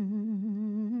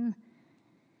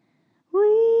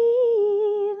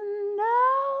 we've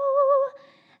no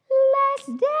less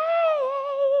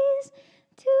days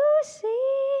to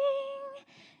sing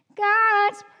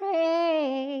God's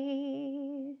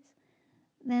praise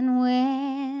than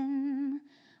when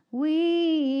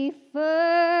we first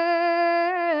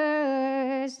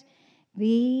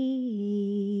begun.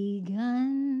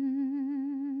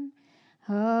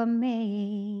 Amazing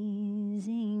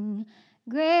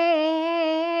grace.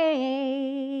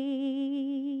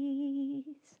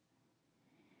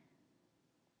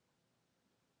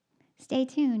 Stay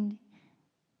tuned.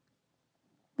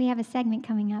 We have a segment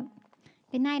coming up.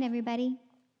 Good night, everybody.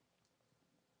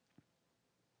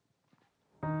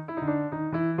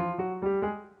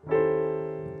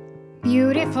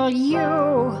 Beautiful you,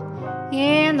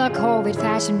 in the COVID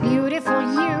fashion, beautiful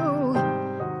you.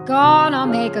 Gonna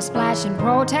make a splash in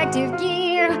protective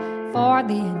gear for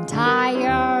the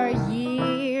entire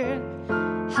year.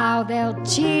 How they'll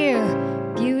cheer,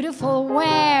 beautiful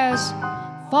wares,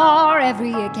 for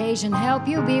every occasion, help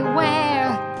you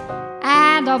beware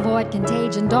and avoid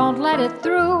contagion, don't let it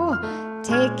through.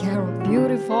 Take care of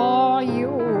beautiful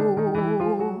you.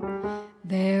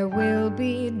 There will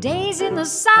be days in the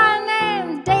sun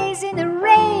and days in the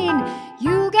rain.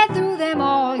 You get through them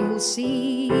all, you'll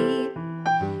see.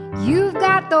 You've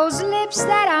got those lips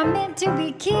that are meant to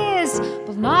be kissed,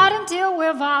 but not until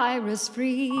we're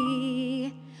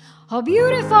virus-free. A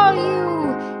beautiful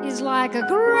you is like a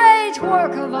great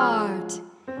work of art.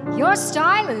 You're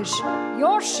stylish,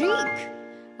 you're chic,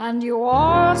 and you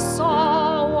also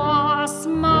are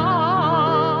smart.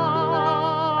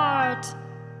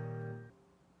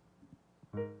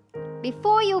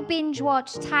 Before you binge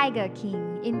watch Tiger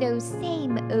King in those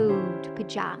same old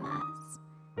pajamas,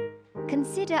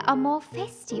 consider a more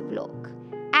festive look.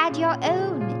 Add your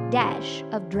own dash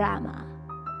of drama.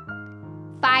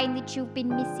 Find that you've been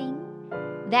missing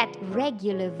that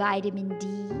regular vitamin D?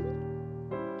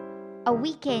 A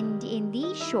weekend in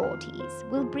these shorties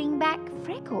will bring back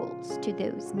freckles to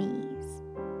those knees.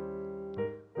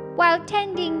 While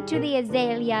tending to the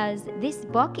azaleas, this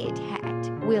bucket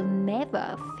hat will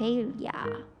never fail ya.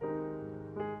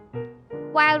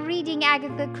 While reading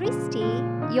Agatha Christie,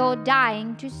 you're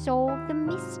dying to solve the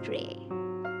mystery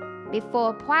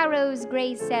before Poirot's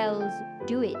grey cells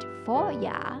do it for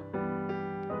ya.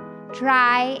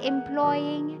 Try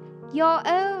employing your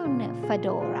own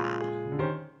fedora.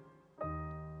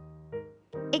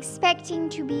 Expecting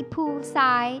to be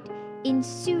poolside in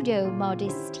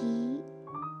pseudo-modesty,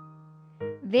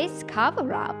 this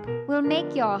cover-up will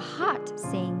make your heart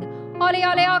sing "Ollie,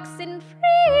 ollie, oxen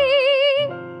free!"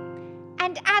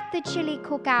 And at the chili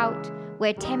cookout,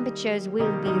 where temperatures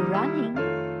will be running,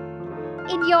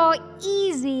 in your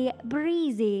easy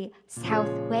breezy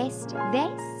southwest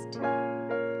vest,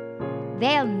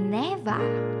 they'll never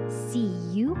see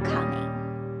you coming.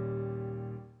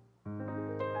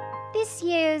 This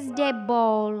year's Deb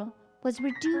Ball was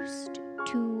reduced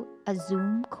to a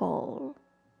Zoom call,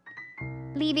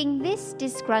 leaving this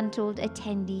disgruntled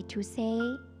attendee to say,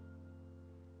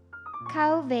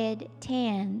 "COVID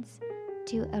tends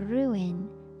to ruin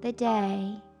the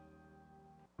day."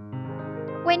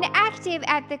 When active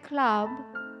at the club,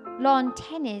 lawn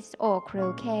tennis or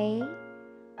croquet,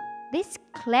 this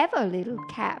clever little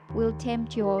cap will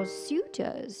tempt your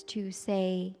suitors to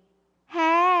say,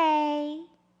 "Hey,"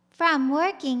 From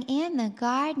working in the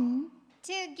garden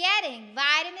to getting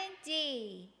vitamin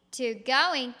D, to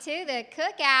going to the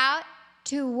cookout,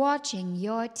 to watching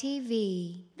your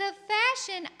TV. the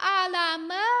fashion a la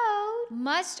mode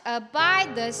must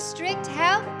abide the strict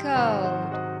health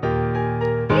code.